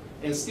media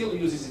and still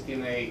uses it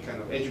in a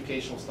kind of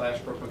educational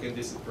 /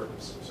 propagandistic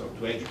purpose. So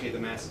to educate the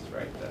masses,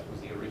 right? That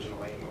was the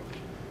original aim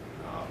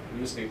of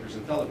newspapers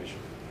and television.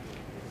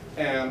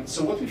 And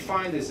so what we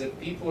find is that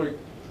people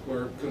who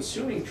are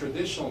consuming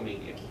traditional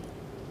media,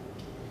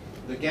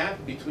 the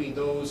gap between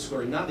those who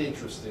are not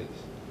interested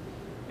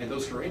and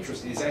those who are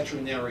interested is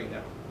actually narrowing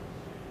down.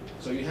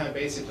 So you have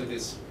basically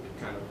this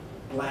kind of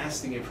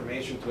blasting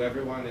information to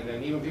everyone, and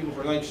then even people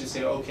who are not interested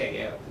say, okay,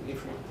 yeah, the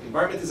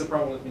environment is a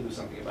problem, let me do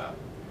something about it.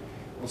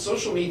 On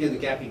social media, the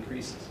gap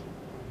increases.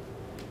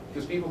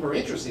 Because people who are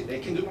interested, they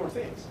can do more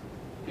things.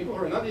 People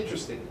who are not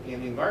interested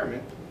in the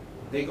environment,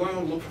 they go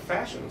and look for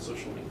fashion on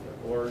social media,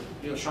 or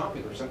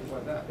shopping or something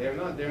like that. They're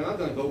not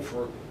going to go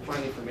for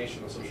find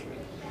information on social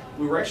media.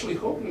 We were actually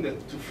hoping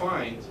that to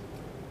find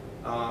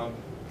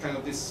kind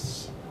of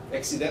this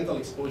accidental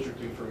exposure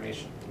to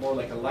information, more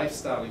like a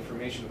lifestyle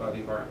information about the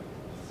environment.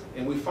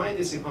 And we find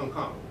this in Hong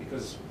Kong,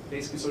 because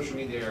basically social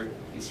media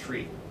is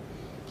free.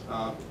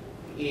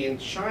 In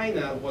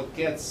China, what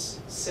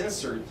gets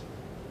censored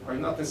are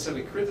not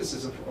necessarily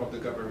criticism of the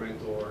government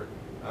or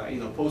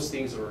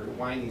postings or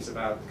whinings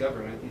about the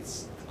government.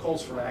 It's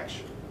calls for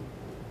action.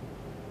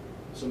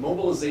 So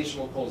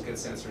mobilizational calls get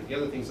censored. The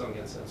other things don't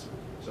get censored.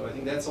 So I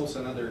think that's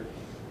also another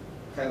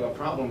kind of a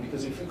problem,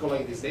 because if we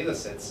collect these data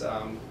sets,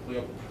 we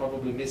are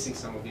probably missing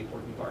some of the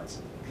important parts,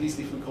 at least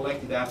if we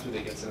collect it after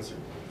they get censored.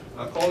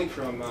 A colleague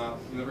from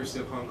University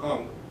of Hong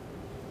Kong,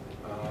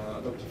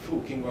 Dr.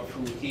 Fu, Kinghua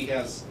Fu, he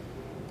has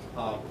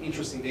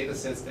interesting data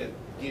sets that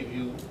give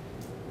you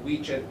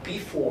WeChat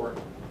before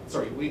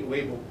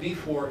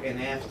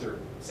and after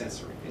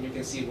censoring, and you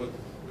can see what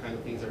kind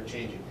of things are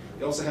changing.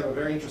 They also have a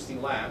very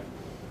interesting lab,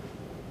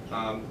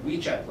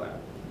 WeChat lab,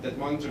 that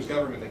monitors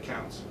government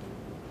accounts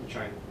in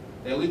China.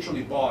 They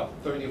literally bought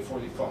 30 or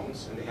 40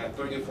 phones, and they have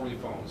 30 or 40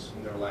 phones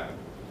in their lab.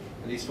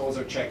 And these phones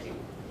are checking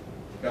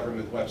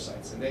government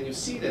websites. And then you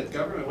see that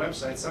government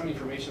websites, some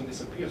information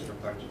disappears from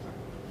time to time.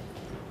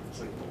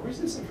 It's like, well, where's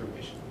this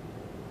information?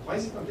 Why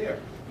is it not there?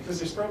 Because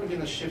there's probably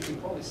been a shift in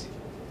policy,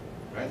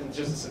 right? And it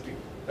just disappeared.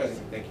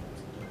 Thank you.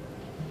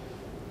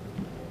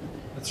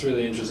 That's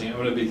really interesting. I'm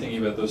going to be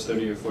thinking about those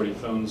 30 or 40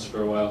 phones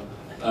for a while.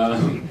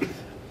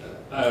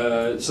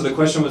 So the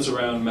question was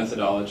around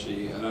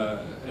methodology,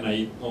 and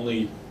I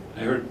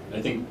heard,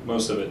 I think,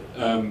 most of it.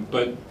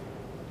 But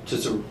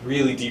just a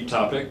really deep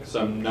topic,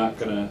 so I'm not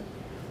going to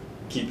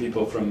keep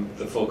people from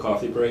the full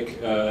coffee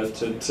break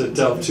to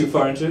delve too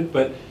far into it.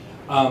 But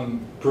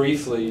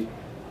briefly,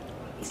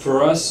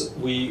 for us,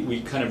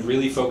 we kind of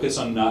really focus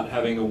on not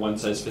having a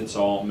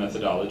one-size-fits-all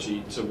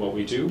methodology to what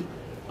we do,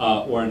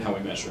 or in how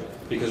we measure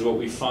it. Because what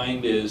we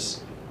find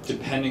is,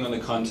 depending on the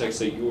context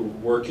that you're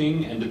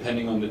working, and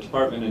depending on the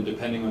department, and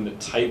depending on the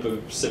type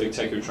of civic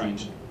tech you're trying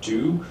to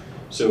do,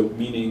 so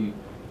meaning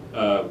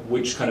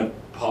which kind of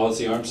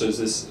policy arm, so is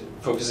this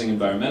focusing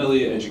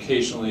environmentally,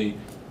 educationally,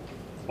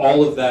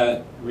 all of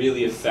that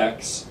really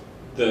affects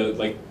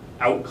the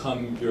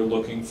outcome you're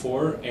looking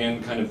for,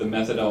 and kind of the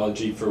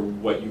methodology for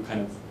what you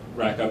kind of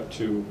rack up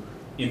to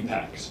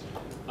impacts.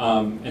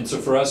 And so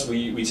for us,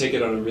 we take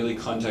it on a really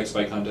context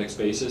by context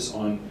basis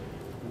on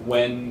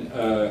when,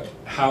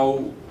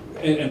 how,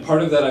 and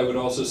part of that I would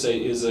also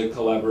say is a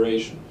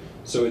collaboration.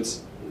 So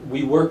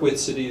we work with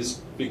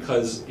cities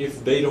because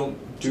if they don't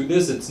do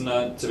this, it's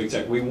not civic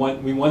tech. We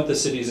want the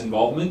city's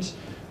involvement,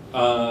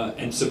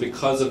 and so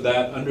because of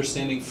that,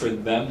 understanding for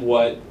them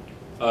what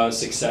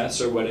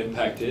success or what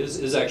impact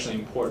is actually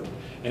important.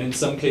 And in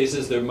some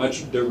cases, they're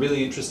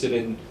really interested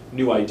in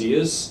new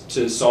ideas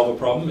to solve a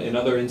problem. In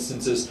other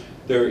instances,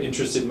 they're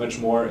interested much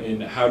more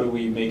in how do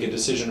we make a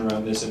decision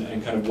around this, and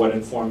kind of what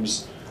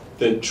informs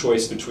the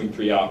choice between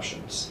 3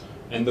 options.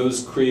 And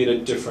those create a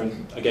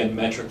different, again,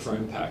 metric for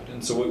impact.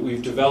 And so what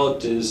we've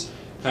developed is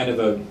kind of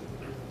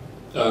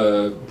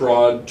a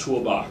broad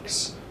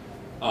toolbox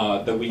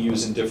that we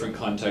use in different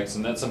contexts.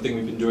 And that's something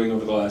we've been doing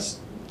over the last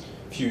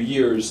few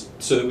years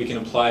so that we can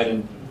apply it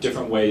in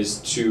different ways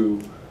to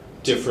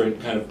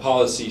different kind of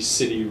policy,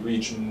 city,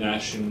 region,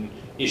 nation,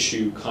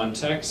 issue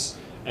contexts.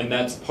 And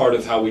that's part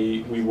of how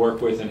we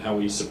work with and how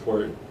we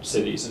support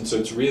cities. And so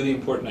it's really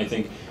important, I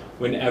think,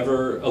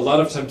 whenever, a lot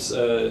of times,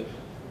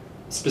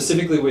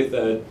 specifically with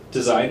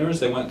designers,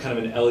 they want kind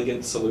of an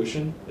elegant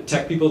solution. The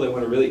tech people, they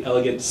want a really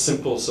elegant,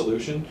 simple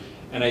solution.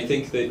 And I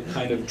think that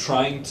kind of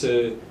trying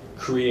to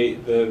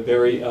create the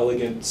very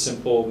elegant,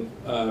 simple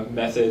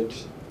method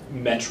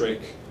metric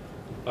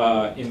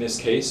in this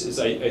case is,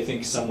 I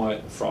think,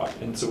 somewhat fraught.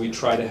 And so we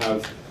try to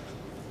have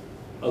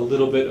a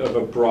little bit of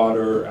a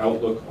broader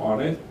outlook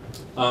on it.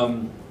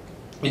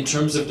 In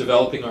terms of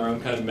developing our own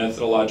kind of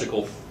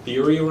methodological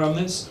theory around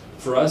this,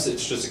 for us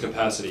it's just a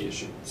capacity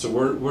issue. So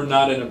we're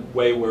not in a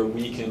way where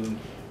we can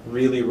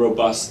really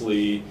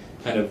robustly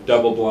kind of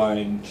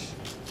double-blind,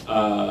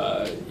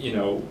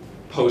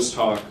 post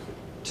hoc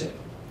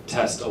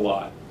test a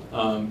lot,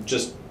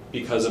 just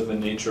because of the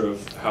nature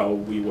of how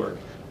we work.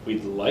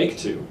 We'd like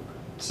to.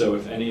 So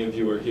if any of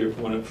you are here,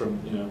 one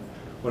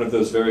of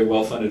those very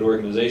well-funded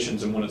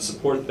organizations and want to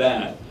support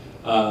that,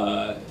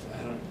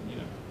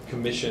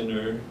 commission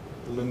or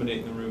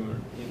illuminate the room or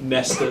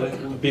Nesta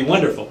would be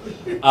wonderful.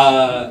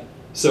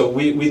 So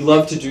we'd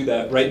love to do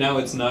that. Right now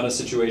it's not a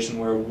situation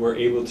where we're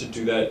able to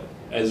do that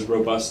as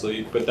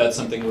robustly, but that's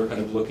something we're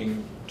kind of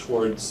looking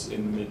towards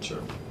in the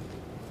midterm.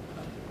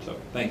 So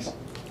thanks.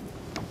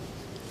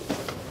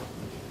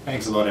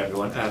 Thanks a lot,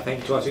 everyone.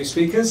 Thank you to our two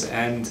speakers,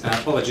 and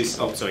apologies.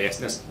 Oh, sorry.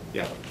 Yes.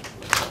 Yeah.